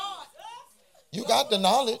 You got the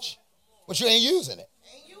knowledge, but you ain't using it.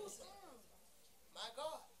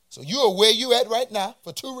 So you are where you at right now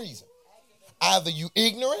for two reasons. Either you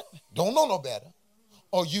ignorant, don't know no better,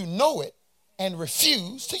 or you know it and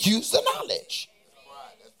refuse to use the knowledge.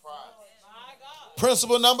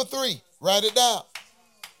 Principle number 3, write it down.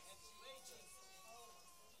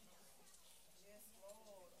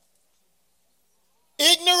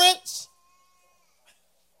 Ignorance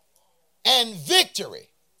and victory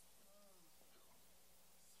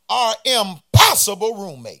are impossible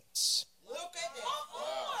roommates. Look at that.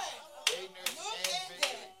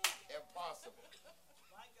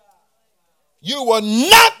 You will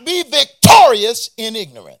not be victorious in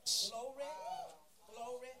ignorance.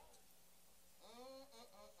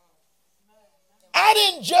 I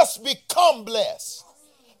didn't just become blessed.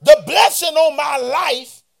 The blessing on my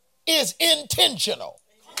life is intentional.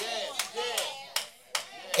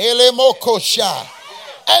 Elemokosha.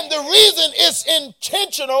 And the reason it's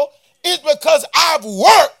intentional is because I've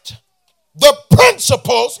worked the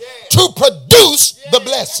principles to produce the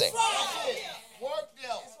blessing.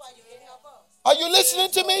 Are you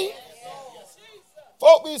listening to me?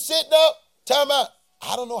 Folk be sitting up, talking about,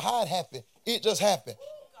 I don't know how it happened. It just happened.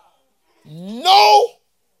 No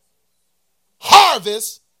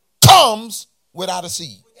harvest comes without a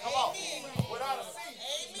seed. Come on. Without a seed.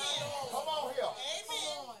 Come on here.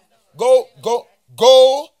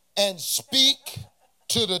 Go and speak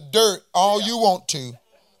to the dirt all you want to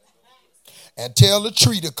and tell the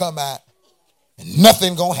tree to come out and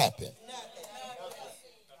nothing gonna happen.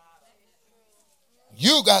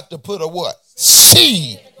 You got to put a what?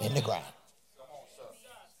 Seed in the ground.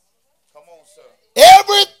 Come on, sir.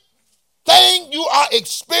 Everything you are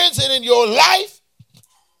experiencing in your life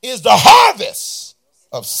is the harvest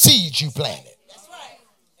of seeds you planted. That's right.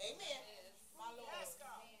 Amen.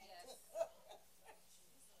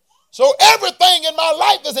 So everything in my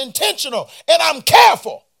life is intentional, and I'm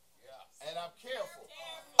careful. And I'm careful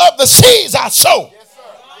of the seeds I sow.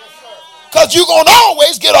 Because you're going to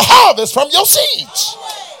always get a harvest from your seeds.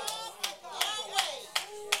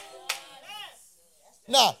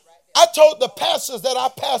 Now, I told the pastors that I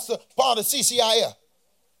pastor part of CCIF.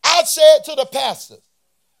 I said to the pastors,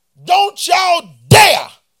 don't y'all dare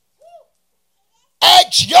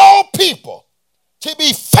ask your people to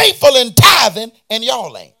be faithful in tithing and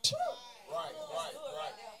y'all ain't.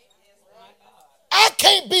 I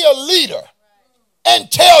can't be a leader and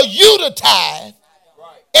tell you to tithe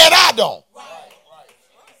and I don't.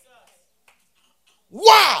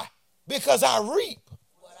 Why? Because I reap.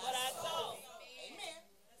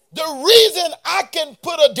 The reason I can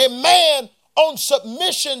put a demand on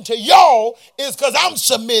submission to y'all is because I'm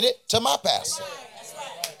submitted to my pastor.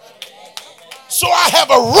 So I have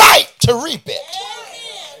a right to reap it.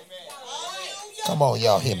 Come on,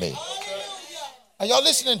 y'all hear me? Are y'all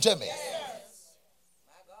listening to me?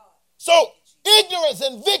 So ignorance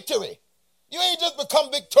and victory. You ain't just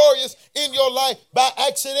become victorious in your life by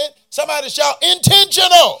accident. Somebody shout,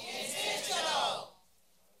 intentional. Intentional.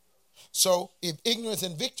 So if ignorance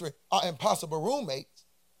and victory are impossible roommates,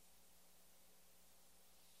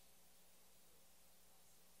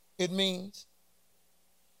 it means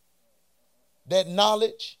that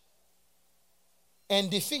knowledge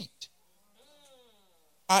and defeat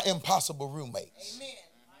are impossible roommates. Amen.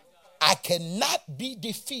 I cannot be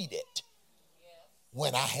defeated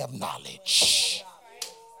when I have knowledge.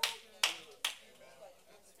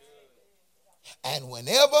 And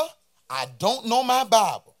whenever I don't know my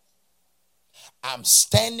Bible, I'm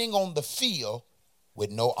standing on the field with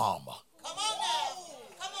no armor. Come on now.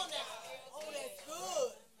 Come on now. Oh, that's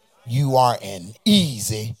good. You are an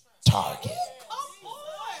easy target.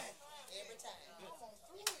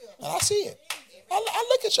 And I see it. I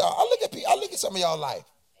look at y'all. I look at people. I look at some of y'all life.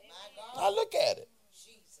 I look at it.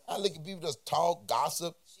 I look at people just talk,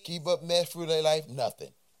 gossip, keep up mess through their life,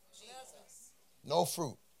 nothing. No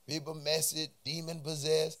fruit. People messy, demon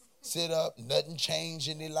possessed, sit up, nothing changed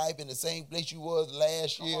in their life, in the same place you was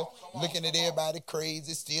last year, looking at everybody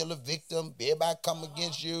crazy, still a victim, everybody come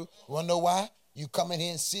against you. You want to know why? You come in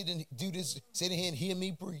here and sit and do this, sit in here and hear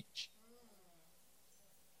me preach.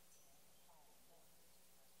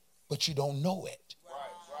 But you don't know it.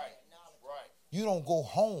 Right. You don't go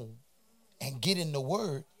home and get in the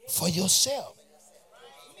word for yourself.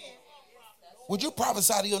 Would you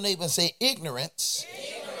prophesy to your neighbor and say, ignorance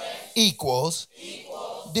equals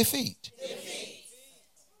defeat?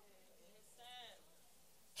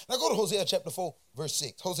 Now go to Hosea chapter 4, verse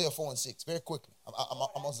 6. Hosea 4 and 6, very quickly. I'm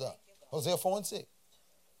almost done. Hosea 4 and 6.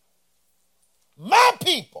 My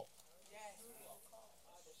people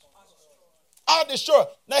are destroyed.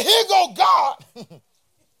 Now here go God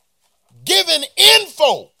giving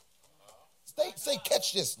info. Say,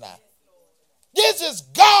 catch this now. This is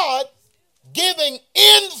God giving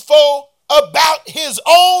info about his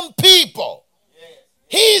own people.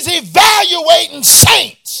 He's evaluating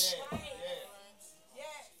saints.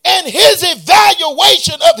 And his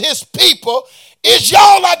evaluation of his people is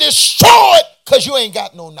y'all are destroyed because you ain't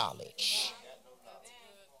got no knowledge.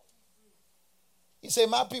 He said,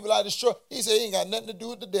 my people are destroyed. He said, he ain't got nothing to do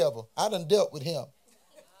with the devil. I done dealt with him.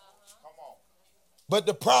 But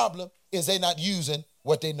the problem is they not using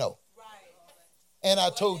what they know. And I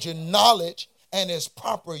told you, knowledge and its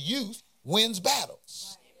proper use wins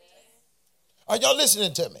battles. Are y'all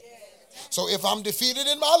listening to me? So if I'm defeated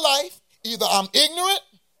in my life, either I'm ignorant,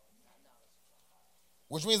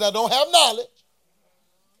 which means I don't have knowledge,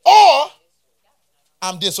 or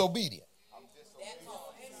I'm disobedient.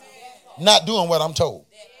 Not doing what I'm told.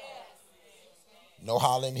 No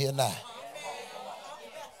hollering here now.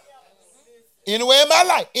 Anywhere in my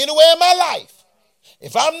life,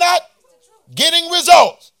 if I'm not getting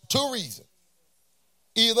results, two reasons.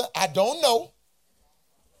 Either I don't know,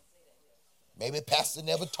 maybe pastor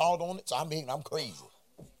never taught on it, so I'm crazy.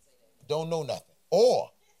 Don't know nothing.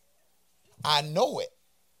 Or I know it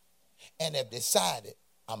and have decided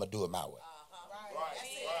I'm going to do it my way.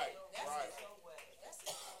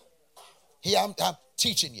 Here I'm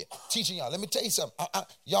teaching y'all. Let me tell you something.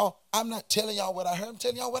 Y'all, I'm not telling y'all what I heard. I'm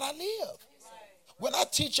telling y'all what I live. When I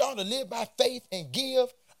teach y'all to live by faith and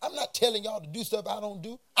give, I'm not telling y'all to do stuff I don't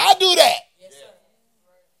do. I do that. Yes, sir.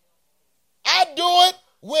 I do it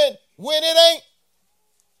when it ain't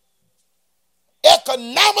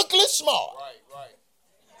economically smart. Right.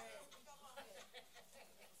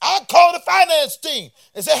 I call the finance team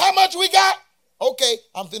and say, how much we got? Okay,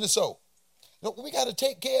 I'm finna sow. No, we got to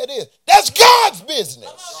take care of this. That's God's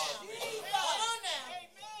business.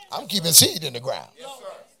 I'm keeping seed in the ground. Yes, sir.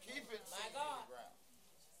 Keep it seed in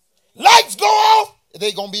the ground. Lights go off,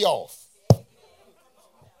 they going to be off.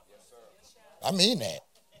 I mean that.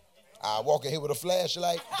 I walk in here with a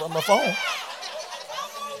flashlight from my phone.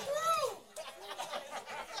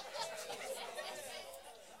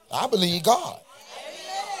 I believe God.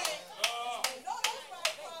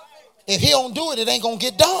 If he don't do it, it ain't going to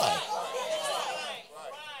get done.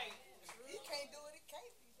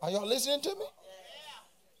 Are y'all listening to me?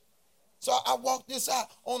 So I walk this out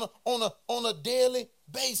on a daily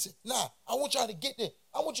basis. Now, I want y'all to get this.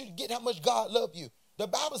 I want you to get how much God loved you. The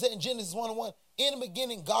Bible said in Genesis 1:1, in the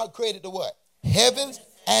beginning, God created the what? Heavens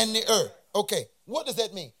and the earth. Okay, what does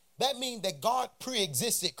that mean? That means that God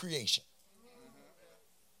pre-existed creation.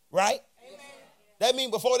 Right? That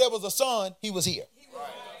means before there was a sun, he was here.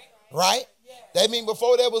 Right? That means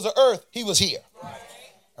before there was an earth, he was here.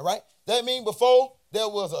 All right? That means before there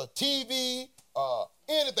was a TV,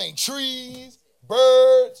 anything, trees,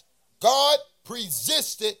 birds. God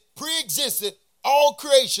pre-existed all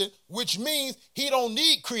creation, which means he don't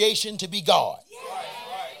need creation to be God.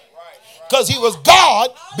 Because he was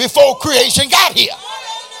God before creation got here.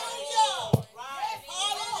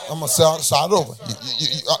 I'm going to start over.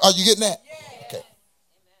 Are you getting that? Okay.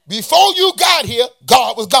 Before you got here,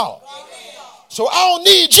 God was God. So I don't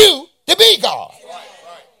need you to be God.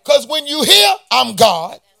 Because when you here, I'm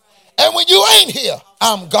God. And when you ain't here,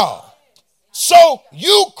 I'm God. So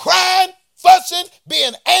you crying, fussing,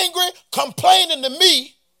 being angry, complaining to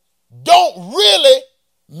me don't really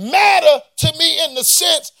matter to me in the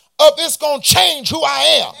sense of it's going to change who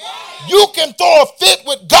I am. You can throw a fit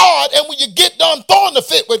with God, and when you get done throwing the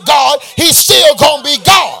fit with God, he's still going to be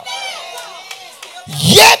God.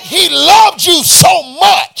 Yet he loved you so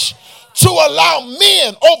much to allow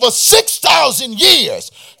men over 6,000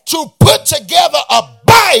 years to put together a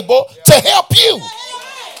Bible to help you.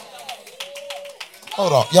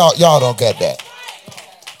 Hold on. Y'all don't get that.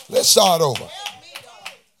 Let's start over.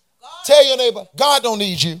 Tell your neighbor, God don't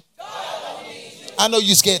need you. I know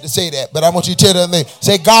you're scared to say that, but I want you to tell them,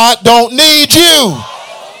 say, God don't need you.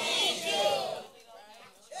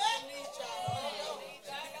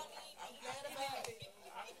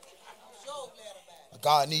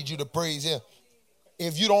 God needs you to praise him.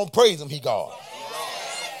 If you don't praise him, he God.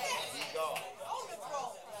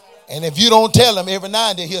 And if you don't tell him, every now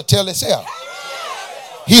and then he'll tell himself.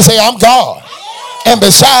 He say, I'm God. And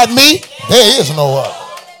beside me, there is no other.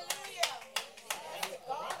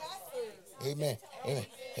 Amen. Amen.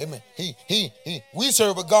 Amen. We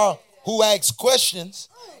serve a God who asks questions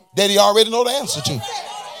that he already know the answer to.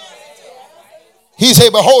 He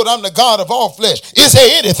said, behold, I'm the God of all flesh. Is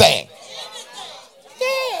there anything?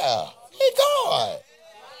 Yeah. He God.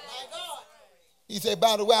 He said,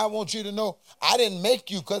 by the way, I want you to know, I didn't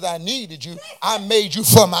make you because I needed you. I made you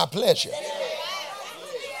for my pleasure.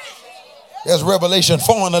 That's Revelation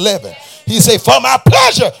 4:11. He said, for my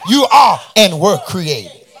pleasure, you are and were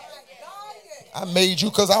created. I made you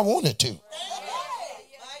because I wanted to.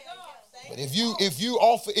 But if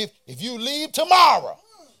you leave tomorrow,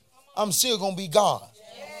 I'm still going to be gone.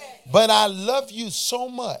 But I love you so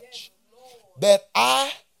much that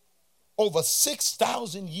over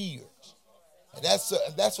 6,000 years, and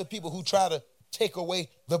that's for people who try to take away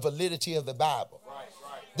the validity of the Bible.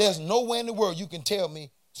 There's nowhere in the world you can tell me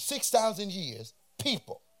 6,000 years,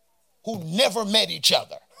 people who never met each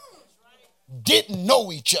other, didn't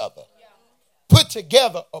know each other, put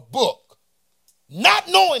together a book, not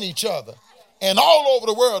knowing each other, and all over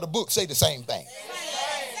the world the books say the same thing.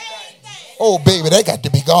 Oh, baby, that got to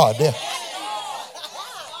be God there.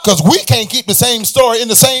 Because we can't keep the same story in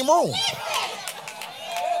the same room.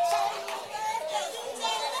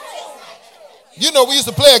 You know, we used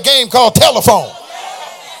to play a game called telephone.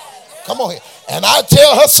 Come on here. And I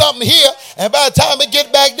tell her something here, and by the time it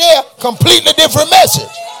get back there, completely different message.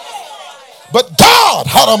 But God,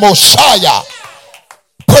 Messiah,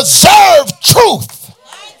 preserved truth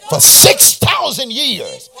for 6,000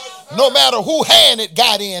 years. No matter who hand it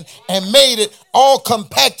got in and made it all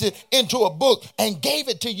compacted into a book and gave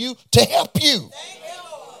it to you to help you.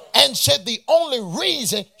 And said the only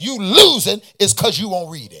reason you losing is because you won't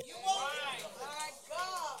read it.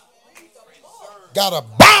 Got a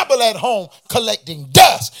Bible at home collecting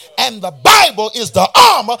dust, and the Bible is the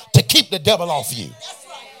armor to keep the devil off you.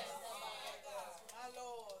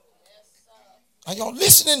 Are y'all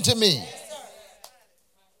listening to me?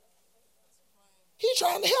 He's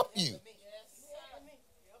trying to help you.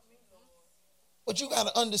 But you got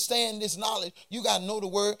to understand this knowledge. You got to know the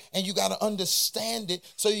word, and you got to understand it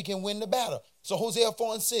so you can win the battle. So Hosea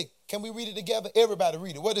 4:6, can we read it together? Everybody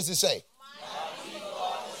read it. What does it say?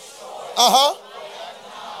 Uh-huh.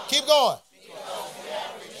 Keep going.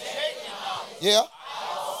 Yeah.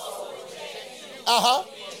 Uh-huh.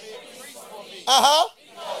 Uh-huh.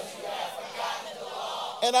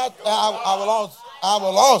 And I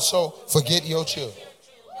will also forget your children.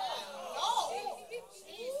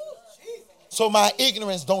 So my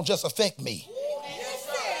ignorance don't just affect me.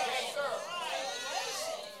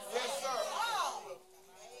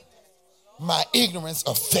 My ignorance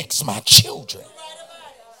affects my children.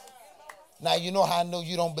 Now, you know how I know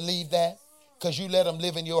you don't believe that? Because you let them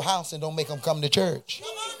live in your house and don't make them come to church.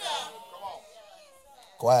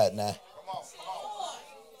 Quiet now.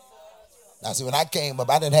 Now, see, when I came up,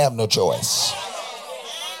 I didn't have no choice.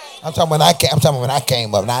 I'm talking when I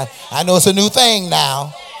came up. Now, I know it's a new thing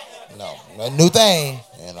now. No, a new thing,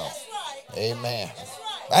 you know. Amen.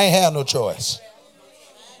 I ain't have no choice.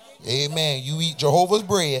 Amen. You eat Jehovah's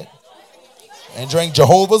bread and drink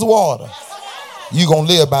Jehovah's water, you're going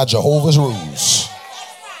to live by Jehovah's rules.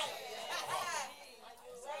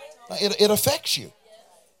 It affects you.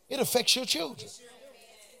 It affects your children.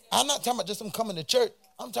 I'm not talking about just them coming to church.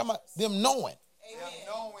 I'm talking about them knowing.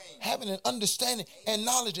 Having an understanding and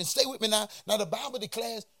knowledge. And stay with me now. Now the Bible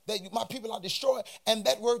declares that my people are destroyed. And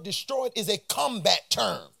that word destroyed is a combat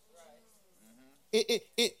term. It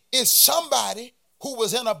is somebody who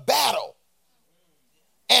was in a battle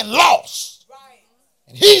and lost.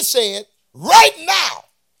 And he said, right now,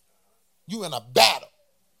 you in a battle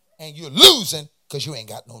and you're losing because you ain't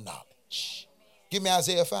got no knowledge. Give me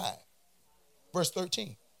Isaiah 5, verse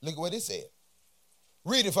 13. Look at what it said.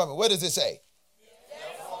 Read it for me. What does it say?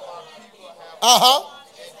 Uh-huh.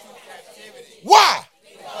 Why?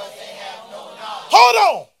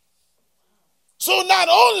 Hold on. So not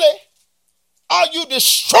only are you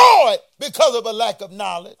destroyed because of a lack of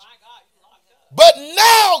knowledge, but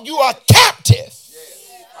now you are captive.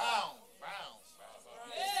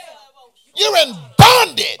 You're in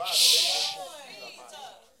bondage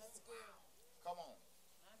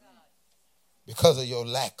because of your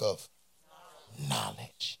lack of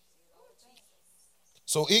knowledge.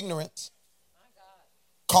 So ignorance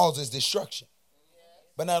causes destruction.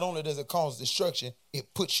 But not only does it cause destruction,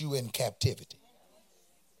 it puts you in captivity.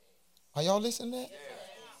 Are y'all listening to that?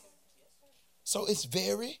 So it's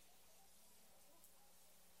very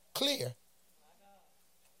clear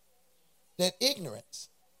that ignorance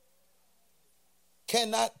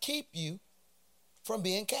cannot keep you from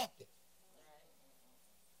being captive.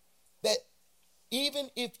 That even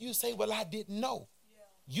if you say, well, I didn't know,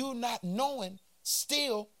 you not knowing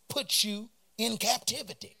still puts you in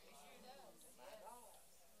captivity.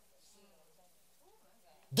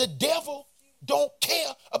 The devil don't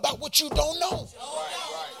care about what you don't know.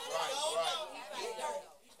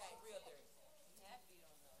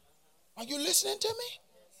 Are you listening to me?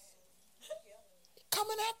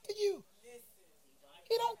 Coming after you.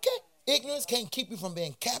 He don't care. Ignorance can't keep you from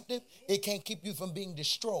being captive. It can't keep you from being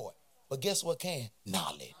destroyed. But guess what can?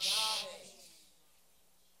 Knowledge.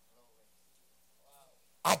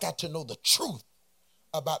 I got to know the truth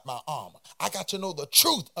about my armor. I got to know the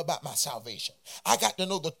truth about my salvation. I got to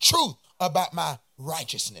know the truth about my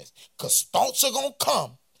righteousness. Because thoughts are going to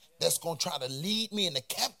come that's going to try to lead me into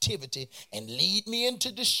captivity and lead me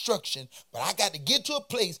into destruction. But I got to get to a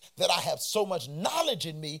place that I have so much knowledge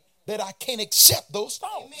in me that I can't accept those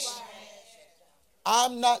thoughts.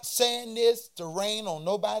 I'm not saying this to rain on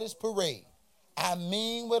nobody's parade. I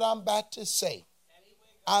mean what I'm about to say.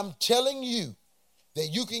 I'm telling you that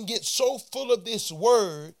you can get so full of this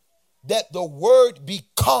word that the word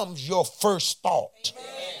becomes your first thought.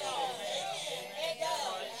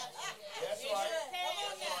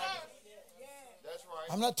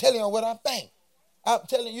 I'm not telling you what I think. I'm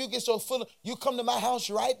telling you, get so full of, you come to my house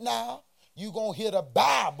right now, you're going to hear the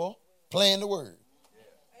Bible playing the word.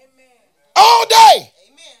 All day.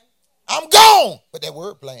 I'm gone. But that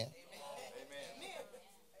word playing.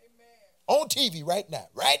 On TV right now.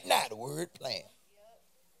 Right now, the word playing.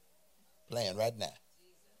 Playing right now.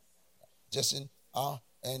 Just in,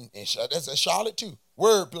 and that's a Charlotte too.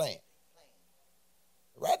 Word playing.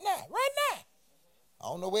 Right now. Right now. I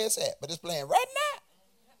don't know where it's at, but it's playing right now.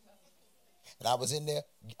 And I was in there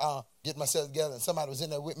getting myself together, and somebody was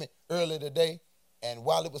in there with me earlier today. And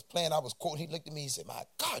while it was playing, I was quoting. He looked at me. He said, "My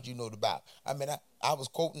God, you know the Bible." I mean, I was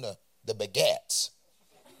quoting the begats.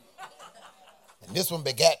 And this one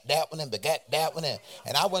begat that one and begat that one. And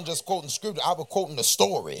I wasn't just quoting scripture. I was quoting the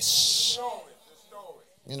stories.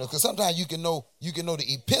 You know, because sometimes you can know the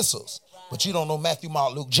epistles, but you don't know Matthew,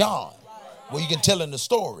 Mark, Luke, John, where you can tell in the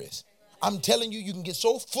stories. I'm telling you, you can get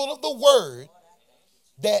so full of the word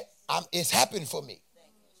that it's happened for me.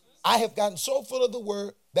 I have gotten so full of the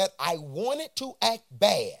word that I wanted to act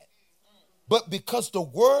bad. But because the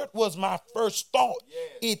word was my first thought,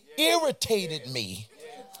 it irritated me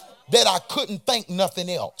that I couldn't think nothing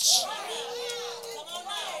else.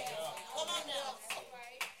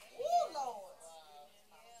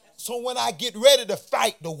 So when I get ready to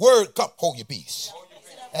fight, the word come, hold your peace.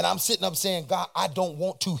 And I'm sitting up saying, God, I don't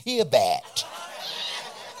want to hear that.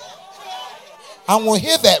 I want to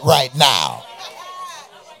hear that right now.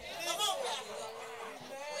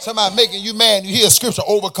 Somebody making you mad, you hear scripture,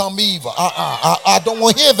 overcome evil. I don't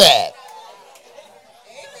want to hear that.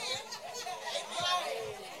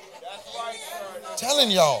 Telling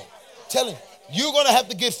y'all, you're going to have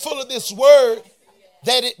to get full of this word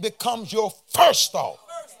that it becomes your first thought,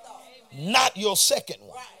 not your second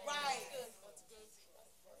one.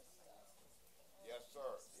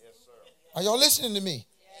 Are y'all listening to me?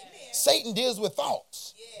 Satan deals with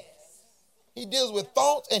thoughts. He deals with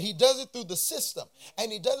thoughts, and he does it through the system.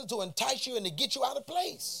 And he does it to entice you and to get you out of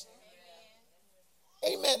place.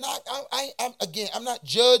 Amen. Now, I'm not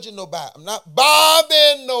judging nobody. I'm not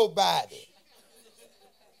bothering nobody.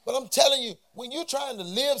 But I'm telling you, when you're trying to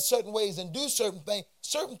live certain ways and do certain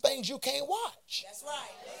things you can't watch. That's right.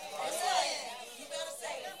 That's right. You better say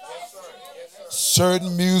it. Yes, sir. Yes, sir.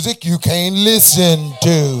 Certain music you can't listen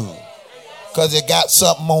to because it got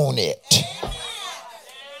something on it.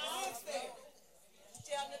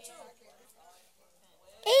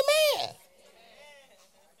 Amen.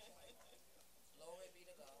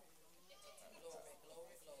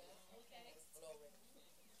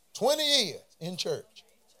 20 years in church.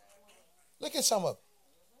 Look at some of them.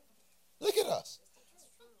 Look at us.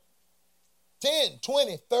 10,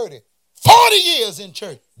 20, 30, 40 years in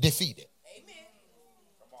church, defeated. Amen.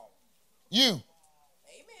 You. Amen.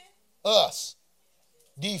 Us.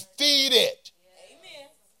 Defeated. Amen.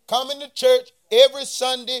 Coming to church every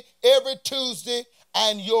Sunday, every Tuesday,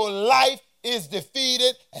 and your life is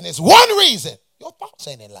defeated. And it's one reason. Your thoughts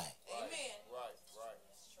ain't in line. Amen.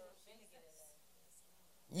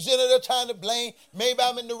 You sitting there trying to blame, maybe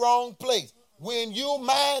I'm in the wrong place. When your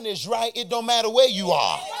mind is right, it don't matter where you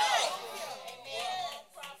are.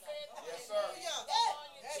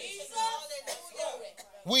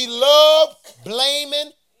 We love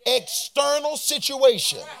blaming external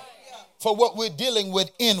situation for what we're dealing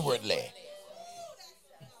with inwardly.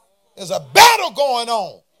 There's a battle going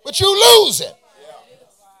on, but you're losing.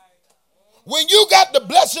 When you got the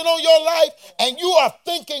blessing on your life and you are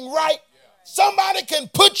thinking right, somebody can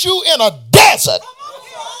put you in a desert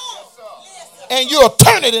and you'll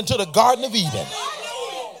turn it into the Garden of Eden.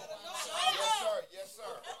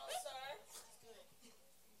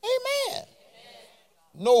 Amen.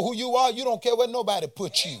 Know who you are. You don't care where nobody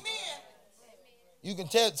puts you. You can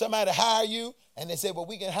tell somebody hire you and they say, well,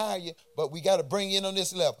 we can hire you, but we got to bring you in on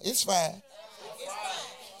this level. It's fine.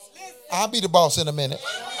 I'll be the boss in a minute.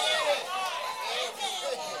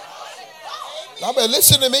 Y'all better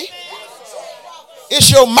listen to me.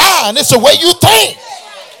 It's your mind. It's the way you think.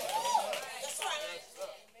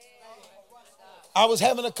 I was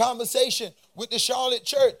having a conversation with the Charlotte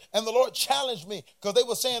church, and the Lord challenged me because they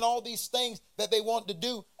were saying all these things that they want to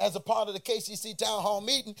do as a part of the KCC town hall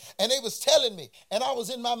meeting, and they was telling me, and I was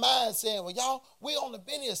in my mind saying, well, y'all, we only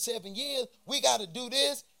been here 7 years. We got to do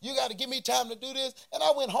this. You got to give me time to do this. And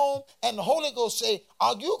I went home, and the Holy Ghost said,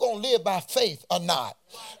 are you going to live by faith or not?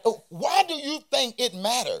 Why do you think it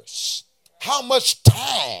matters how much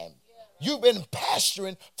time you've been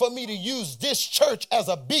pastoring for me to use this church as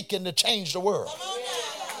a beacon to change the world?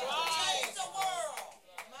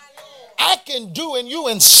 I can do in you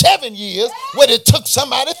in 7 years what it took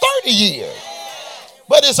somebody 30 years.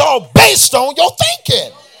 But it's all based on your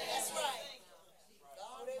thinking.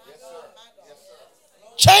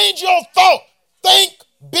 Change your thought. Think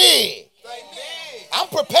big. I'm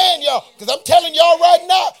preparing y'all because I'm telling y'all right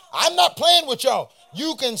now, I'm not playing with y'all.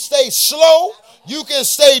 You can stay slow. You can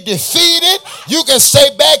stay defeated. You can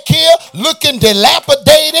stay back here looking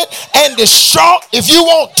dilapidated and distraught if you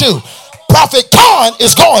want to. Prophet Khan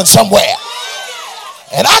is going somewhere.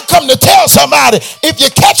 And I come to tell somebody, if you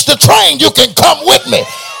catch the train, you can come with me.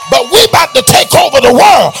 But we about to take over the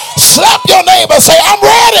world. Slap your neighbor and say, I'm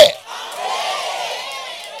ready.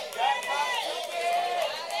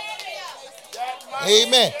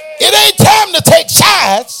 Amen. It ain't time to take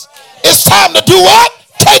sides. It's time to do what?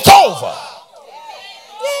 Take over.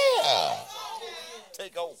 Yeah.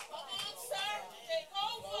 Take over.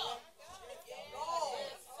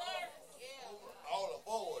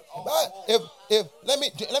 If let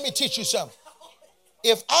me teach you something.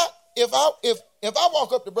 If I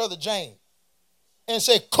walk up to Brother James and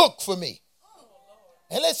say, cook for me,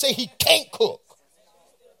 and let's say he can't cook,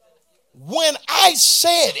 when I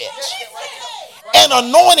said it, an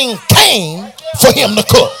anointing came for him to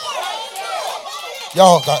cook.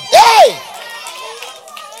 Y'all got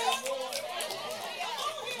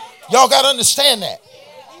y'all got to understand that.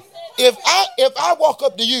 If I walk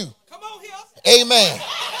up to you, amen.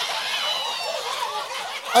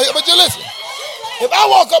 But you listen, if I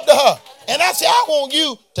walk up to her and I say, I want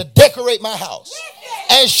you to decorate my house,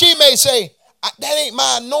 and she may say, that ain't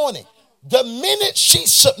my anointing. The minute she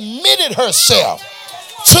submitted herself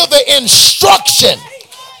to the instruction,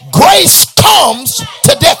 grace comes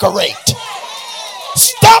to decorate.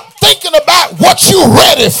 Stop thinking about what you're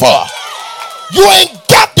ready for. You ain't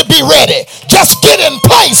got to be ready. Just get in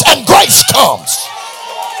place and grace comes.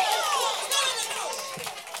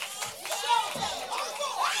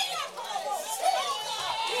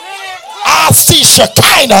 I see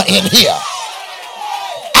Shekinah in here.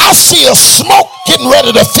 I see a smoke getting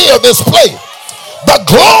ready to fill this place. The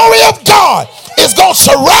glory of God is going to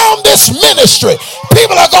surround this ministry.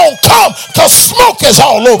 People are going to come because smoke is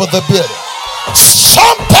all over the building.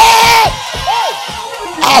 Sometimes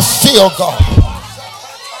I feel God.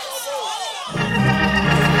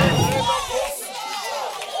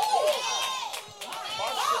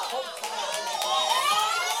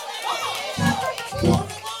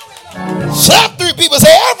 Slap 3 people,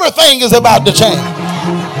 say everything is about to change.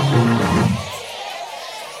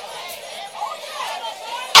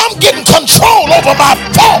 I'm getting control over my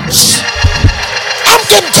thoughts. I'm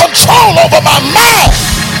getting control over my mind.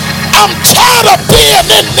 I'm tired of being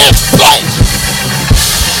in this place.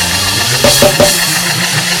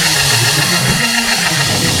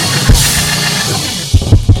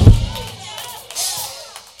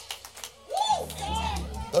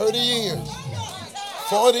 $30 years,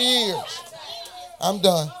 40 years. I'm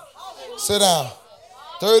done. Sit down.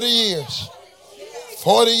 30 years,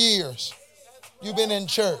 40 years. You've been in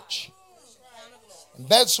church. And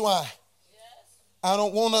that's why I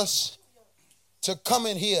don't want us to come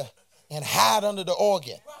in here and hide under the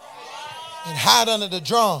organ and hide under the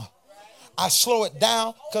drum. I slow it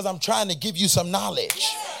down because I'm trying to give you some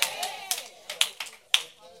knowledge.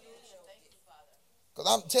 Because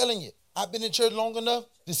I'm telling you, I've been in church long enough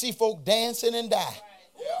to see folk dancing and die.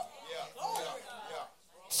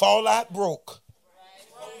 Fall out broke.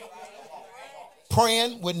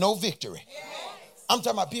 praying with no victory. I'm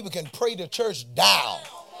talking about people can pray the church down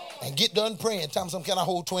and get done praying. Tell them, can I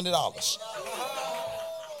hold $20?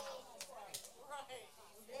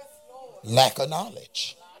 Lack of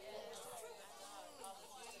knowledge.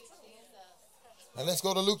 Now let's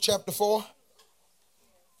go to Luke chapter 4.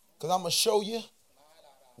 Because I'm going to show you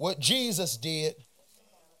what Jesus did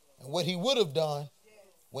and what he would have done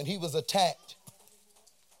when he was attacked.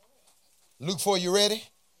 Luke 4, you ready?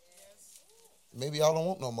 Maybe y'all don't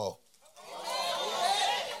want no more.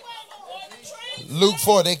 Luke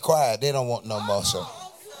 4, they quiet. They don't want no more. So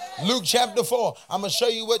Luke chapter 4, I'm going to show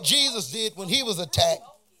you what Jesus did when he was attacked.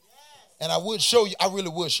 And I really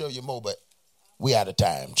would show you more, but we out of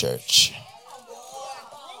time, church.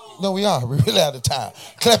 No, we are. We're really out of time.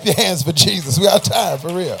 Clap your hands for Jesus. We out of time, for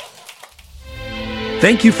real.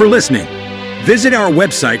 Thank you for listening. Visit our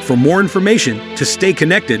website for more information to stay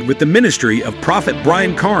connected with the ministry of Prophet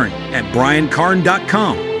Brian Carn at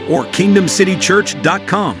briancarn.com or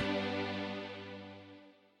kingdomcitychurch.com.